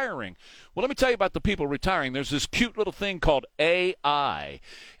retiring. Well, let me tell you about the people retiring. There's this cute little thing called AI,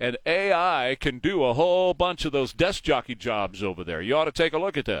 and AI can do a whole bunch of those desk jockey jobs over there. You ought to take a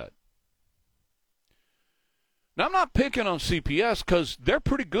look at that. Now, I'm not picking on CPS because they're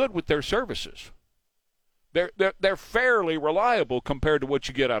pretty good with their services. They're fairly reliable compared to what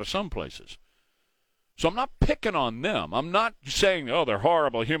you get out of some places. So I'm not picking on them. I'm not saying, oh, they're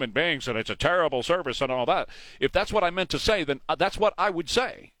horrible human beings and it's a terrible service and all that. If that's what I meant to say, then that's what I would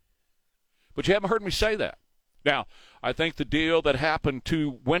say. But you haven't heard me say that. Now, I think the deal that happened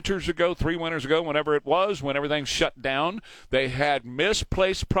 3 winters ago, whenever it was, when everything shut down, they had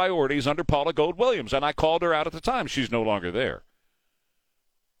misplaced priorities under Paula Gold Williams, and I called her out at the time. She's no longer there.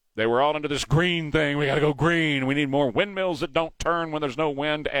 They were all into this green thing. We got to go green. We need more windmills that don't turn when there's no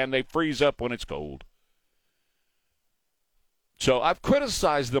wind, and they freeze up when it's cold. So I've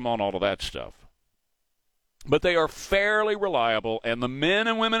criticized them on all of that stuff. But they are fairly reliable, and the men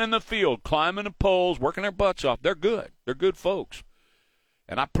and women in the field climbing the poles, working their butts off, they're good. They're good folks.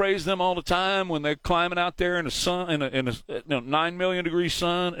 And I praise them all the time when they're climbing out there in the sun, in a 9 million degree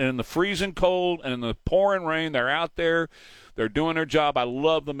sun, and in the freezing cold, and in the pouring rain. They're out there. They're doing their job. I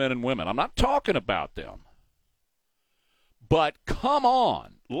love the men and women. I'm not talking about them. But come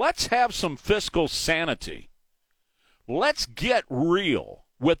on. Let's have some fiscal sanity. Let's get real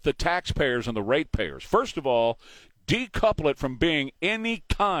with the taxpayers and the ratepayers. First of all, decouple it from being any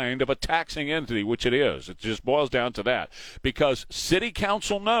kind of a taxing entity, which it is. It just boils down to that. Because city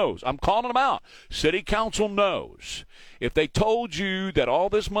council knows. I'm calling them out. City council knows. If they told you that all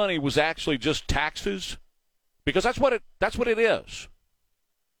this money was actually just taxes, because that's what it is.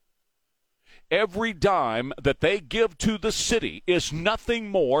 Every dime that they give to the city is nothing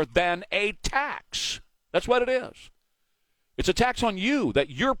more than a tax. That's what it is. It's a tax on you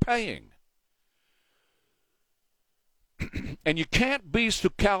that you're paying. And you can't be so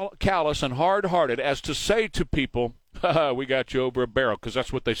callous and hard-hearted as to say to people, we got you over a barrel, because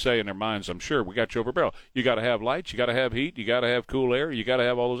that's what they say in their minds, I'm sure. We got you over a barrel. You got to have lights. You got to have heat. You got to have cool air. You got to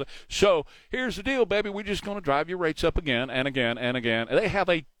have all those. So here's the deal, baby. We're just going to drive your rates up again and again and again. And they have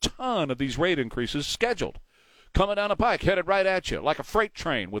a ton of these rate increases scheduled, coming down the pike, headed right at you, like a freight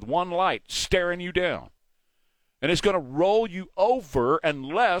train with one light staring you down. And it's going to roll you over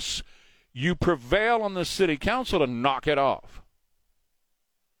unless you prevail on the city council to knock it off.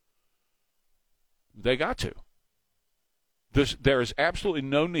 They got to. There is absolutely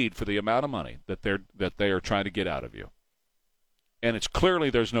no need for the amount of money that they are trying to get out of you. And it's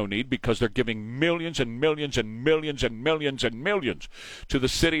clearly there's no need because they're giving millions and millions and millions and millions and millions to the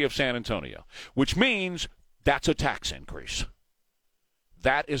city of San Antonio, which means that's a tax increase.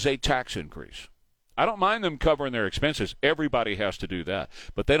 That is a tax increase. I don't mind them covering their expenses. Everybody has to do that.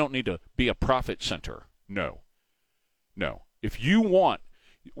 But they don't need to be a profit center. No. If you want,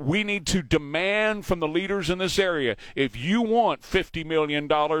 we need to demand from the leaders in this area, if you want $50 million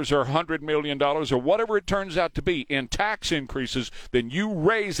or $100 million or whatever it turns out to be in tax increases, then you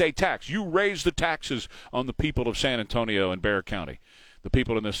raise a tax. You raise the taxes on the people of San Antonio and Bexar County, the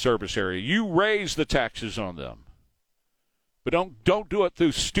people in this service area. You raise the taxes on them. But don't do it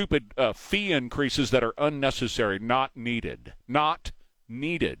through stupid fee increases that are unnecessary, not needed. Not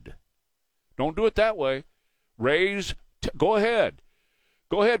needed. Don't do it that way. Go ahead.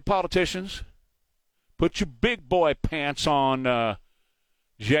 Go ahead, politicians. Put your big boy pants on,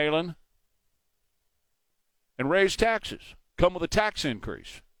 Jalen, and raise taxes. Come with a tax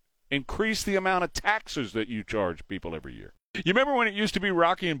increase. Increase the amount of taxes that you charge people every year. You remember when it used to be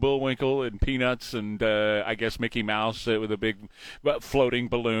Rocky and Bullwinkle and Peanuts and I guess Mickey Mouse with the big floating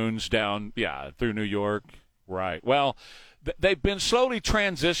balloons down, through New York? Right. Well, they've been slowly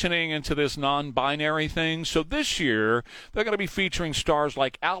transitioning into this non-binary thing. So this year, they're going to be featuring stars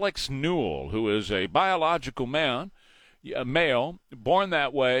like Alex Newell, who is a biological man, a male, born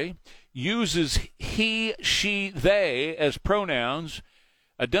that way, uses he, she, they as pronouns,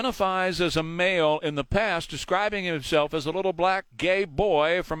 identifies as a male in the past, describing himself as a little black gay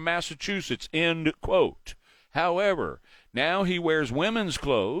boy from Massachusetts, end quote. However, now he wears women's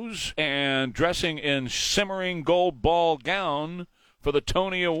clothes and dressing in shimmering gold ball gown for the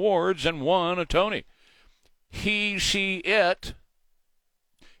Tony Awards and won a Tony. He, she, it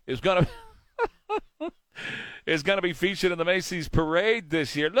is going to be featured in the Macy's parade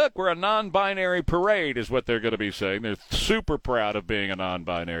this year. Look, we're a non-binary parade is what they're going to be saying. They're super proud of being a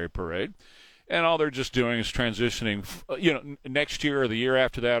non-binary parade. And all they're just doing is transitioning, next year or the year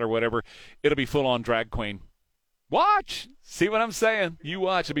after that or whatever, it'll be full-on drag queen. Watch. See what I'm saying? You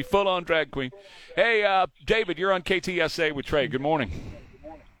watch. It'll be full-on drag queen. Hey, David, you're on KTSA with Trey. Good morning.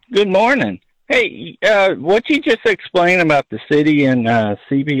 Good morning. Hey, what you just explained about the city and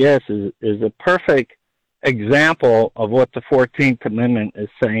CBS is a perfect example of what the 14th Amendment is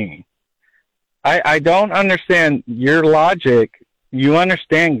saying. I don't understand your logic. You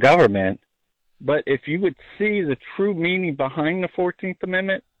understand government, but if you would see the true meaning behind the 14th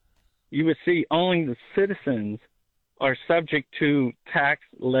Amendment, you would see only the citizens are subject to tax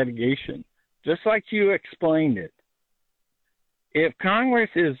litigation, just like you explained it. If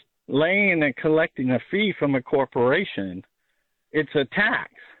Congress is laying and collecting a fee from a corporation, it's a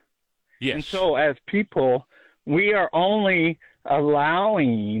tax. Yes. And so as people, we are only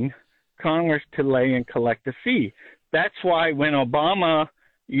allowing Congress to lay and collect a fee. That's why when Obama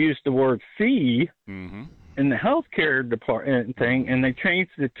used the word fee in the healthcare department thing, and they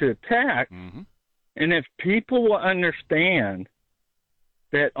changed it to a tax, and if people will understand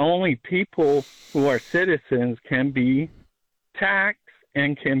that only people who are citizens can be taxed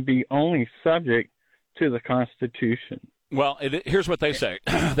and can be only subject to the Constitution. Well, here's what they say.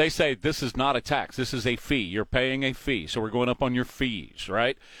 They say this is not a tax. This is a fee. You're paying a fee, so we're going up on your fees,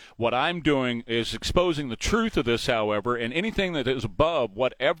 right? What I'm doing is exposing the truth of this, however, and anything that is above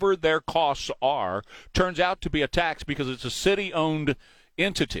whatever their costs are turns out to be a tax because it's a city-owned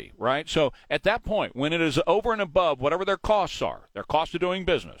entity, right? So at that point, when it is over and above whatever their costs are, their cost of doing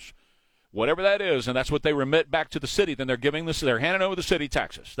business, whatever that is, and that's what they remit back to the city, then they're giving this, they're handing over the city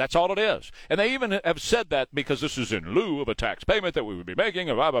taxes. That's all it is. And they even have said that because this is in lieu of a tax payment that we would be making,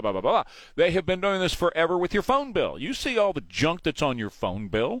 blah, blah, blah, blah, blah. They have been doing this forever with your phone bill. You see all the junk that's on your phone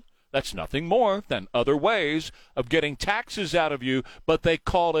bill? That's nothing more than other ways of getting taxes out of you, but they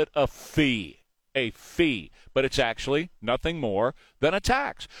call it a fee. A fee, but it's actually nothing more than a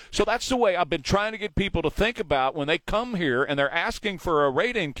tax. So that's the way I've been trying to get people to think about when they come here and they're asking for a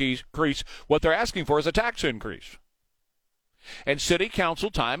rate increase. What they're asking for is a tax increase. And city council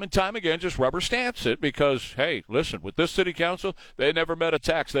time and time again just rubber stamps it because, hey, listen, with this city council, they never met a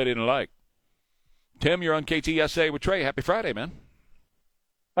tax they didn't like. Tim, you're on KTSA with Trey. Happy Friday, man.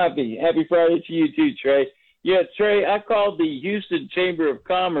 Happy Friday to you too, Trey. Yeah, Trey, I called the Houston Chamber of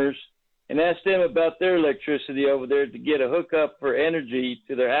Commerce and asked them about their electricity over there to get a hookup for energy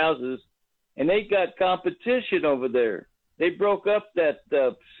to their houses, and they got competition over there. They broke up that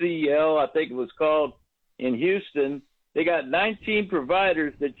CEL, I think it was called, in Houston. They got 19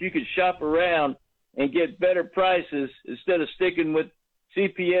 providers that you could shop around and get better prices instead of sticking with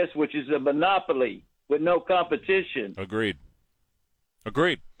CPS, which is a monopoly with no competition. Agreed.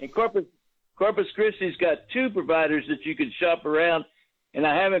 And Corpus Christi's got 2 providers that you could shop around, and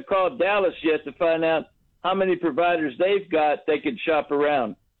I haven't called Dallas yet to find out how many providers they've got they can shop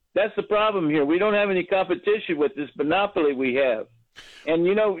around. That's the problem here. We don't have any competition with this monopoly we have. And,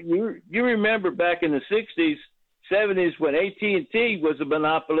 you remember back in the 60s, 70s when AT&T was a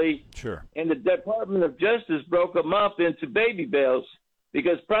monopoly. Sure. And the Department of Justice broke them up into baby bells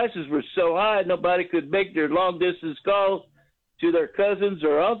because prices were so high nobody could make their long-distance calls to their cousins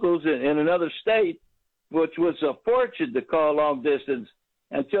or uncles in another state, which was a fortune to call long distance,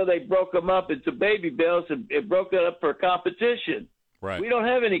 until they broke them up into baby bells and it broke it up for competition. Right. We don't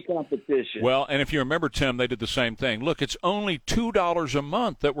have any competition. Well, and if you remember, Tim, they did the same thing. Look, it's only $2 a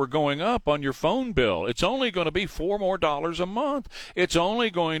month that we're going up on your phone bill. It's only going to be $4 more a month. It's only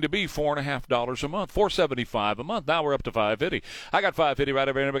going to be $4.50 a month, $4.75 a month. Now we're up to $5.50. I got $5.50 right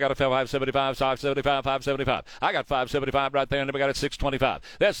over here, and we got a $5.75, $5.75, $5.75. I got $5.75 right there, and we got a $6.25.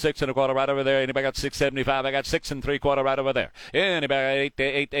 That's $6.25 right over there. Anybody got $6.75? I got $6.75 right over there. Anybody got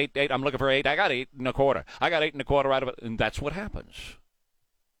eight? I'm looking for 8. I got 8.25. I got 8.25 right over, and that's what happens.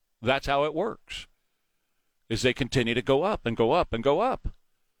 That's how it works, is they continue to go up and go up and go up.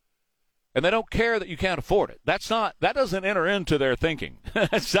 And they don't care that you can't afford it. That doesn't enter into their thinking.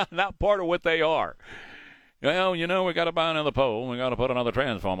 That's not part of what they are. Well, we got to buy another pole. We got to put another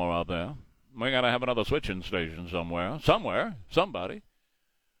transformer out there. We got to have another switching station somewhere, somebody.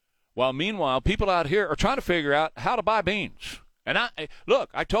 While meanwhile, people out here are trying to figure out how to buy beans. And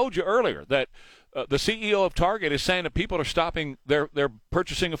I told you earlier that the CEO of Target is saying that people are stopping their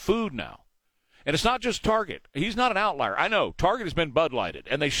purchasing of food now. And it's not just Target. He's not an outlier. I know Target has been Bud Lighted,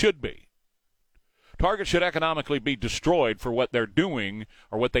 and they should be. Target should economically be destroyed for what they're doing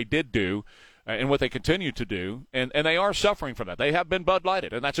or what they did do and what they continue to do. And they are suffering from that. They have been Bud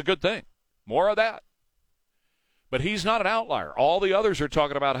Lighted, and that's a good thing. More of that. But he's not an outlier. All the others are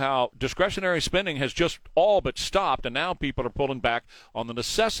talking about how discretionary spending has just all but stopped, and now people are pulling back on the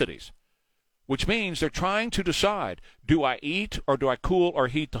necessities, which means they're trying to decide, do I eat or do I cool or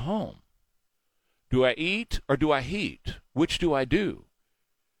heat the home? Do I eat or do I heat? Which do I do?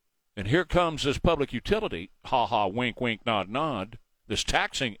 And here comes this public utility, ha-ha, wink, wink, nod, nod, this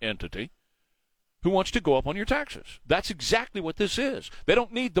taxing entity who wants to go up on your taxes. That's exactly what this is. They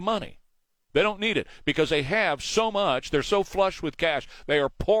don't need the money. They don't need it because they have so much. They're so flush with cash. They are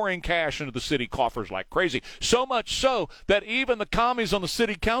pouring cash into the city coffers like crazy. So much so that even the commies on the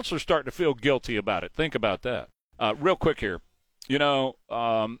city council are starting to feel guilty about it. Think about that. Real quick here.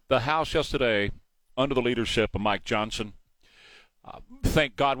 The House yesterday, under the leadership of Mike Johnson,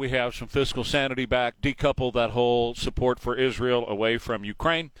 thank God we have some fiscal sanity back, decouple that whole support for Israel away from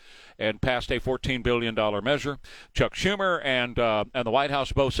Ukraine, and passed a $14 billion measure. Chuck Schumer and the White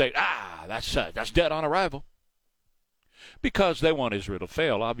House both say, that's dead on arrival. Because they want Israel to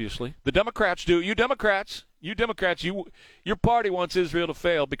fail, obviously. The Democrats do. You Democrats, your party wants Israel to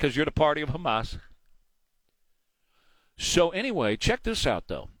fail because you're the party of Hamas. So anyway, check this out,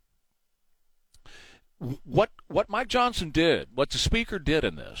 though. What Mike Johnson did, what the speaker did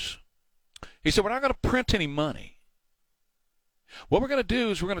in this, he said, we're not going to print any money. What we're going to do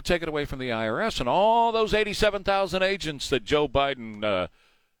is we're going to take it away from the IRS and all those 87,000 agents that Joe Biden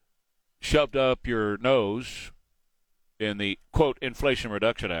shoved up your nose in the, quote, Inflation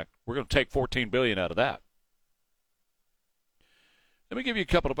Reduction Act. We're going to take $14 billion out of that. Let me give you a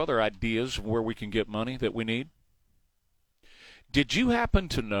couple of other ideas of where we can get money that we need. Did you happen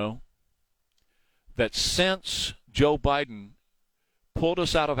to know that since Joe Biden pulled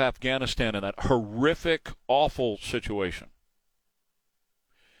us out of Afghanistan in that horrific, awful situation,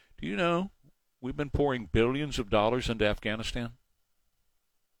 do you know we've been pouring billions of dollars into Afghanistan?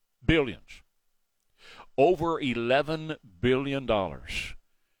 Billions. Over $11 billion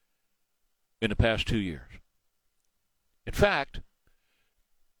in the past 2 years. In fact,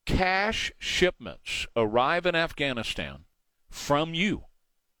 cash shipments arrive in Afghanistan from you.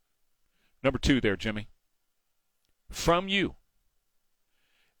 Number 2 there, Jimmy. From you.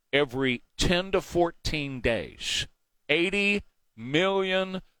 Every 10 to 14 days. $80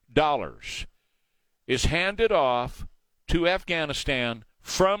 million is handed off to Afghanistan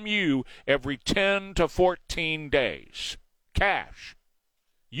from you every 10 to 14 days. Cash.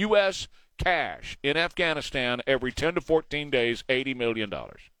 U.S. cash in Afghanistan every 10 to 14 days, $80 million.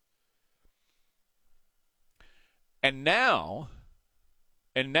 And now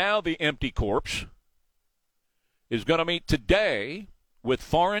the empty corpse is going to meet today with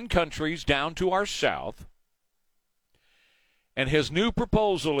foreign countries down to our south. And his new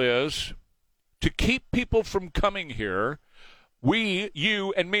proposal is to keep people from coming here. We,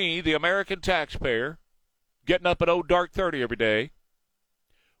 you and me, the American taxpayer, getting up at old dark 30 every day,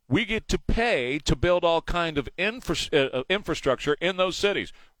 we get to pay to build all kind of infrastructure in those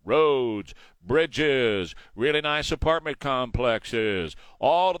cities. Roads, bridges, really nice apartment complexes,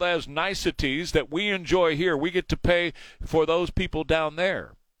 all of those niceties that we enjoy here. We get to pay for those people down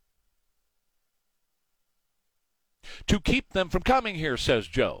there. To keep them from coming here, says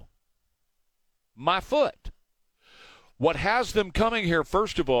Joe. My foot. What has them coming here,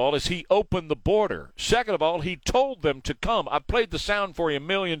 first of all, is he opened the border. Second of all, he told them to come. I've played the sound for you a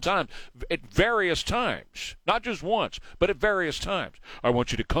million times, at various times. Not just once, but at various times. I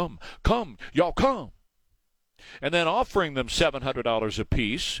want you to come. Come. Y'all come. and then offering them $700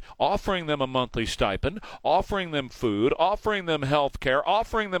 apiece, offering them a monthly stipend, offering them food, offering them health care,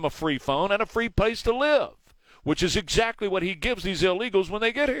 offering them a free phone and a free place to live, which is exactly what he gives these illegals when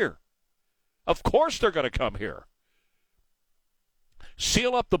they get here. Of course they're going to come here.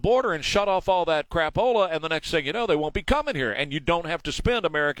 Seal up the border and shut off all that crapola, and the next thing you know, they won't be coming here, and you don't have to spend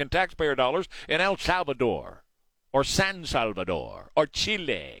American taxpayer dollars in El Salvador or San Salvador or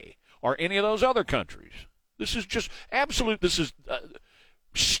Chile or any of those other countries. This is just absolute, this is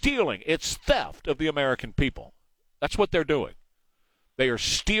stealing. It's theft of the American people. That's what they're doing. They are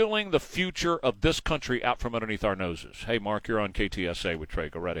stealing the future of this country out from underneath our noses. Hey, Mark, you're on KTSA with Trey.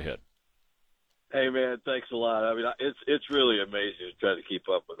 Go right ahead. Hey, man, thanks a lot. I mean, it's really amazing to try to keep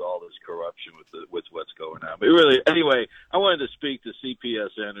up with all this corruption with what's going on. But really, anyway, I wanted to speak to CPS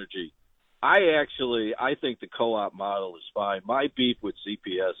Energy. I think the co-op model is fine. My beef with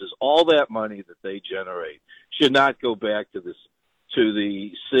CPS is all that money that they generate should not go back to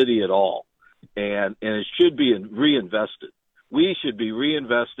the city at all, and it should be reinvested. We should be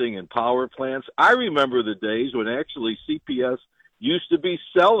reinvesting in power plants. I remember the days when actually CPS used to be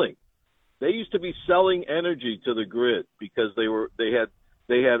selling. They used to be selling energy to the grid because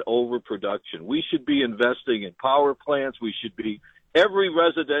they had overproduction. We should be investing in power plants. Every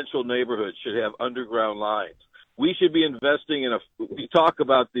residential neighborhood should have underground lines. We should be investing we talk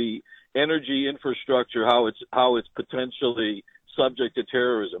about the energy infrastructure, how it's potentially subject to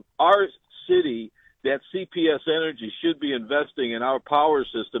terrorism. Our city, that CPS Energy, should be investing in our power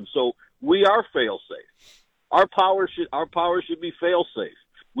system so we are fail-safe. Our power should be fail-safe.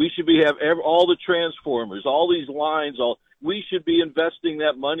 We should have all the transformers, all these lines. We should be investing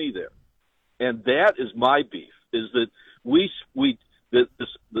that money there, and that is my beef. Is that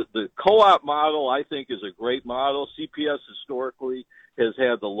the co-op model? I think is a great model. CPS historically has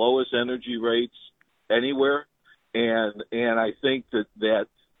had the lowest energy rates anywhere, and I think that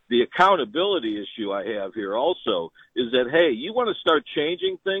the accountability issue I have here also is that, hey, you want to start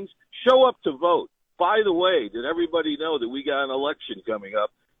changing things? Show up to vote. By the way, did everybody know that we got an election coming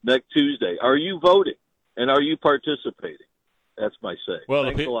up next Tuesday? Are you voting, and are you participating? That's my say. Well,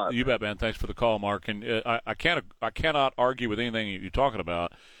 thanks a lot. You bet, man. Thanks for the call, Mark. And I cannot argue with anything you're talking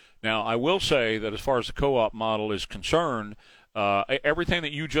about. Now, I will say that as far as the co-op model is concerned, everything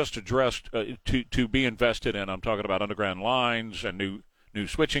that you just addressed to be invested in, I'm talking about underground lines and new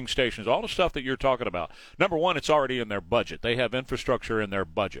switching stations, all the stuff that you're talking about. Number one, it's already in their budget. They have infrastructure in their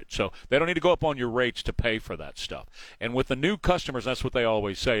budget. So they don't need to go up on your rates to pay for that stuff. And with the new customers, that's what they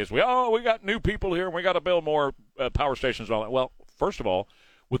always say is, we got new people here and we got to build more power stations and all that. Well, first of all,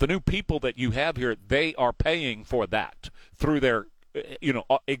 with the new people that you have here, they are paying for that through their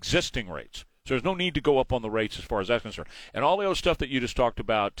existing rates. So there's no need to go up on the rates as far as that's concerned. And all the other stuff that you just talked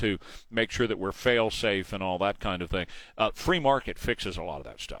about to make sure that we're fail-safe and all that kind of thing, free market fixes a lot of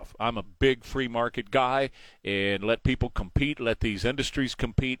that stuff. I'm a big free market guy, and let people compete, let these industries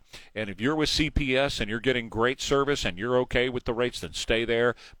compete. And if you're with CPS and you're getting great service and you're okay with the rates, then stay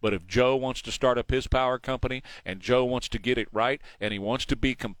there. But if Joe wants to start up his power company and Joe wants to get it right and he wants to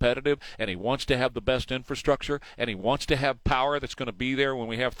be competitive and he wants to have the best infrastructure and he wants to have power that's going to be there when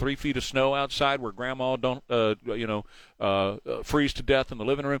we have 3 feet of snow outside where grandma don't freeze to death in the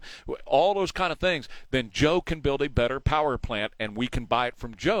living room, all those kind of things, then Joe can build a better power plant and we can buy it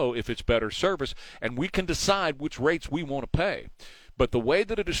from Joe if it's better service, and we can decide which rates we want to pay. But the way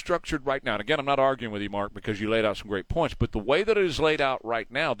that it is structured right now, and again, I'm not arguing with you, Mark, because you laid out some great points, but the way that it is laid out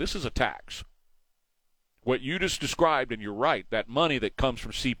right now, this is a tax. What you just described, and you're right, that money that comes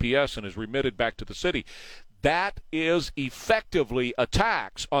from CPS and is remitted back to the city, that is effectively a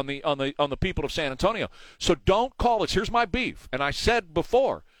tax on the people of San Antonio. So don't call us. Here's my beef. And I said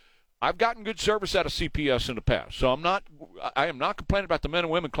before, I've gotten good service out of CPS in the past. So I am not complaining about the men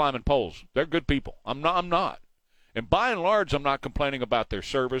and women climbing poles. They're good people. I'm not. And by and large, I'm not complaining about their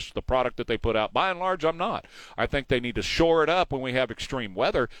service, the product that they put out. By and large, I'm not. I think they need to shore it up when we have extreme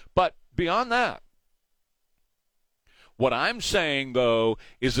weather. But beyond that, what I'm saying, though,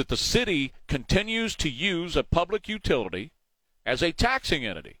 is that the city continues to use a public utility as a taxing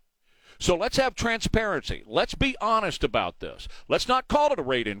entity. So let's have transparency. Let's be honest about this. Let's not call it a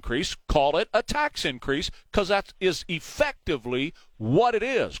rate increase. Call it a tax increase, because that is effectively what it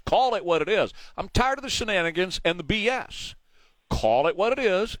is. Call it what it is. I'm tired of the shenanigans and the BS. Call it what it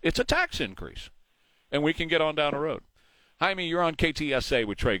is. It's a tax increase. And we can get on down the road. Jaime, you're on KTSA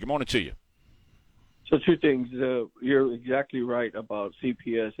with Trey. Good morning to you. So 2 things. You're exactly right about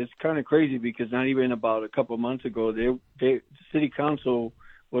CPS. It's kind of crazy because not even about a couple of months ago, the city council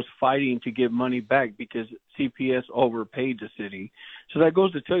was fighting to give money back because CPS overpaid the city. So that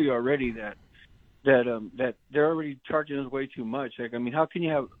goes to tell you already that that they're already charging us way too much. Like, I mean, how can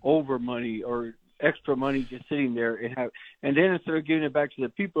you have over money or extra money just sitting there and then instead of giving it back to the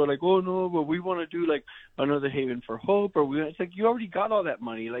people, like, oh no, but we want to do like another Haven for Hope, it's like you already got all that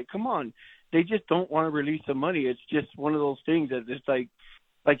money. Like, come on, they just don't want to release the money. It's just one of those things that it's like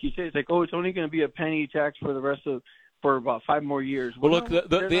you said, it's like, oh, it's only going to be a penny tax for about 5 more years. Well, look,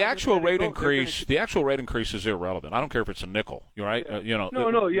 the actual rate increase, the actual rate increase is irrelevant. I don't care if it's a nickel. You're right. Yeah.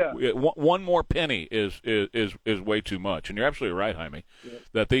 One more penny is way too much, and you're absolutely right, Jaime.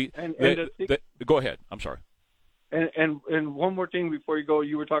 Yeah. That go ahead. I'm sorry. And one more thing before you go,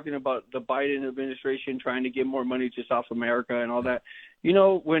 you were talking about the Biden administration trying to get more money to South America and all that. You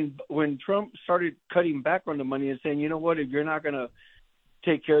know, when Trump started cutting back on the money and saying, you know what, if you're not going to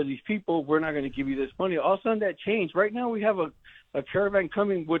take care of these people, we're not going to give you this money. All of a sudden that changed. Right now we have a caravan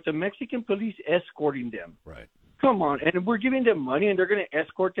coming with the Mexican police escorting them. Right. Come on. And we're giving them money and they're going to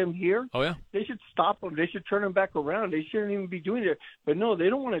escort them here? Oh, yeah. They should stop them. They should turn them back around. They shouldn't even be doing it. But no, they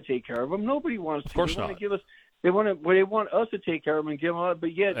don't want to take care of them. Nobody wants to. Of course they not. Want to give us, they want us to take care of them and give them all,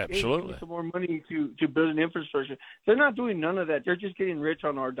 but yet absolutely. They give us some more money to build an infrastructure. They're not doing none of that. They're just getting rich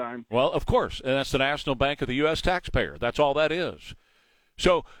on our dime. Well, of course. And that's the National Bank of the U.S. taxpayer. That's all that is.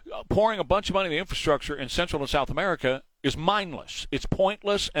 So pouring a bunch of money in the infrastructure in Central and South America is mindless. It's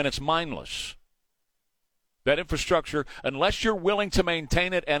pointless and it's mindless. That infrastructure, unless you're willing to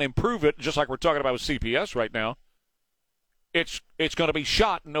maintain it and improve it, just like we're talking about with CPS right now, it's going to be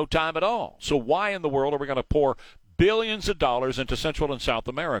shot in no time at all. So why in the world are we going to pour billions of dollars into Central and South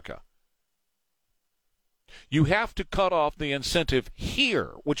America? You have to cut off the incentive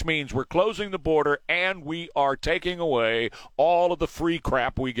here, which means we're closing the border and we are taking away all of the free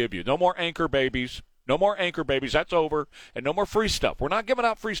crap we give you. No more anchor babies. No more anchor babies. That's over. And no more free stuff. We're not giving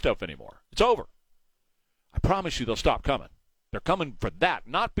out free stuff anymore. It's over. I promise you they'll stop coming. They're coming for that,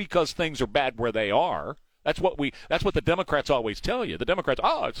 not because things are bad where they are. That's what the Democrats always tell you. The Democrats,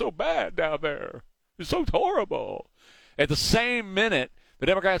 it's so bad down there. It's so horrible. At the same minute, the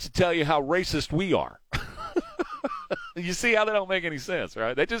Democrats will tell you how racist we are. You see how they don't make any sense,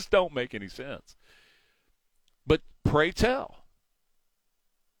 right? They just don't make any sense. But pray tell,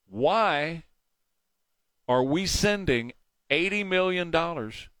 why are we sending $80 million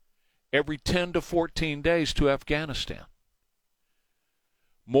every 10 to 14 days to Afghanistan?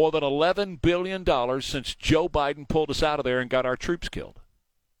 More than $11 billion since Joe Biden pulled us out of there and got our troops killed.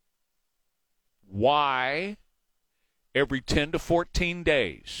 Why, every 10 to 14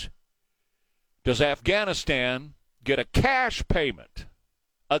 days, does Afghanistan get a cash payment?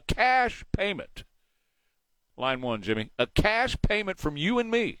 A cash payment. Line one, Jimmy. A cash payment from you and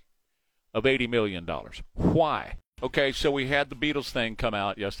me of $80 million. Why? Okay, so we had the Beatles thing come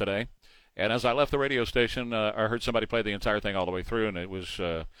out yesterday. And as I left the radio station, I heard somebody play the entire thing all the way through, and it was,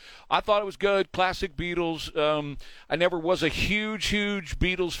 I thought it was good, classic Beatles. I never was a huge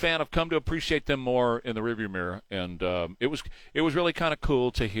Beatles fan. I've come to appreciate them more in the rearview mirror, and it was really kind of cool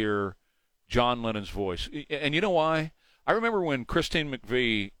to hear John Lennon's voice. And you know why? I remember when Christine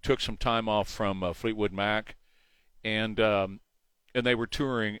McVie took some time off from Fleetwood Mac, and they were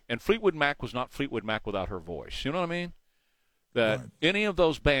touring, and Fleetwood Mac was not Fleetwood Mac without her voice. You know what I mean? That right. Any of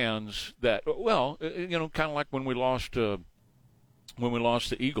those bands that, well, you know, kind of like when we lost the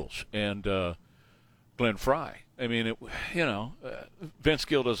Eagles and Glenn Frey. I mean, Vince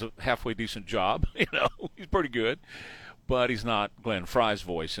Gill does a halfway decent job. You know, he's pretty good, but he's not Glenn Frey's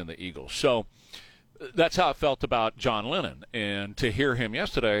voice in the Eagles. So that's how I felt about John Lennon. And to hear him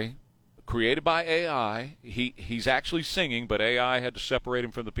yesterday, created by AI, he's actually singing, but AI had to separate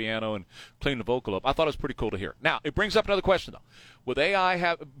him from the piano and clean the vocal up. I thought it was pretty cool to hear. Now, it brings up another question, though. With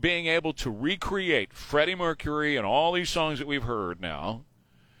AI being able to recreate Freddie Mercury and all these songs that we've heard now,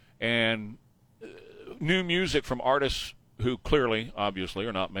 and new music from artists who clearly, obviously,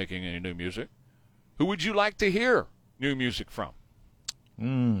 are not making any new music, who would you like to hear new music from?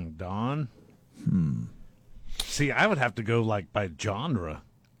 Don? See, I would have to go, like, by genre.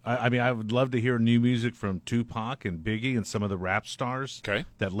 I mean, I would love to hear new music from Tupac and Biggie and some of the rap stars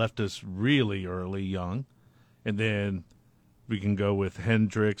that left us really early young. And then we can go with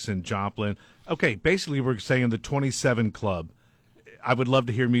Hendrix and Joplin. Okay, basically we're saying the 27 Club. I would love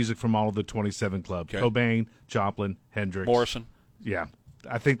to hear music from all of the 27 Club. Okay. Cobain, Joplin, Hendrix. Morrison. Yeah,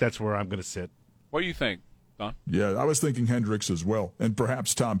 I think that's where I'm going to sit. What do you think, Don? Yeah, I was thinking Hendrix as well, and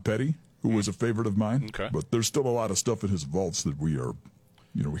perhaps Tom Petty, who was a favorite of mine. Okay. But there's still a lot of stuff in his vaults that we are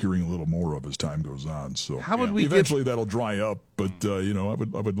hearing a little more of as time goes on. So how would we eventually that'll dry up, but I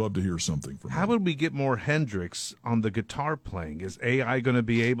would love to hear something from him. How would we get more Hendrix on the guitar playing? Is AI going to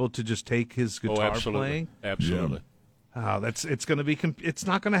be able to just take his guitar playing? Absolutely. It's going to be. It's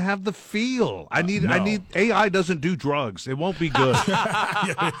not going to have the feel. I need. No. AI doesn't do drugs. It won't be good.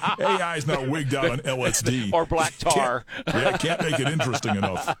 AI is not wigged out on LSD or black tar. Can't make it interesting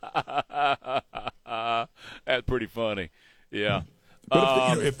enough. That's pretty funny. Yeah.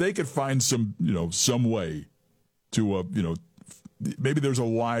 But if they could find some way to maybe there's a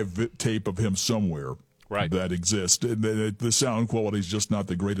live tape of him somewhere. Right. That exists. The sound quality is just not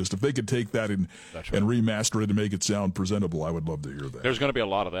the greatest. If they could take that and remaster it and make it sound presentable, I would love to hear that. There's going to be a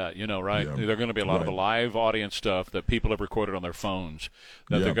lot of that, right? Yeah. There's going to be a lot of the live audience stuff that people have recorded on their phones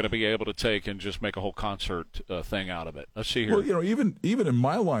that they're going to be able to take and just make a whole concert thing out of it. Let's see here. Well, even in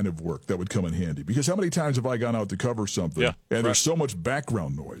my line of work, that would come in handy because how many times have I gone out to cover something and there's so much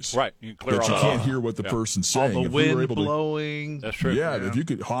background noise you can clear that all you can't hear what the person's saying. All the if we were wind able blowing. To, That's true. Yeah, if you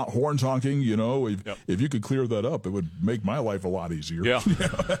could horns honking, if you could clear that up, it would make my life a lot easier. Yeah.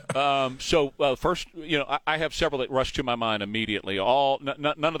 So first, I have several that rush to my mind immediately.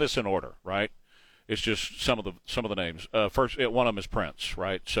 None of this in order, right? It's just some of the names. First, one of them is Prince,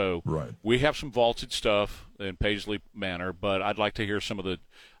 right? So we have some vaulted stuff in Paisley Manor, but I'd like to hear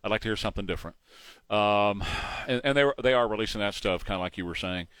I'd like to hear something different. And they are releasing that stuff, kind of like you were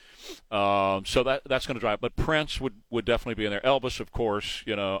saying. So that's going to drive. But Prince would definitely be in there. Elvis, of course,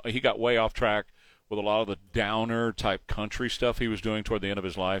 he got way off track with a lot of the downer type country stuff he was doing toward the end of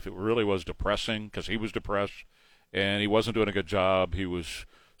his life. It really was depressing because he was depressed and he wasn't doing a good job. He was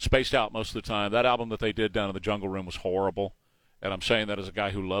spaced out most of the time. That album that they did down in the Jungle Room was horrible. And I'm saying that as a guy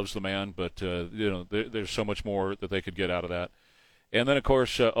who loves the man, but there's so much more that they could get out of that. And then, of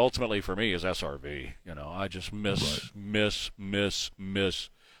course, ultimately for me is SRV. I just miss.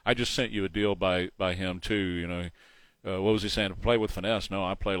 I just sent you a deal by him too. What was he saying? Play with finesse. No,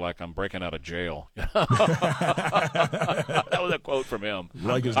 I play like I'm breaking out of jail. That was a quote from him.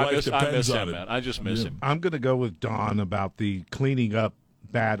 Like his life depends on it. Man. I just miss him. I'm going to go with Don about the cleaning up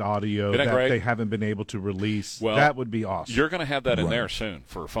bad audio that they haven't been able to release. Well, that would be awesome. You're going to have that in there soon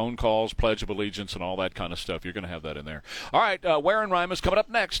for phone calls, Pledge of Allegiance, and all that kind of stuff. You're going to have that in there. All right, Ware and Rhyme is coming up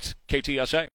next. KTSA.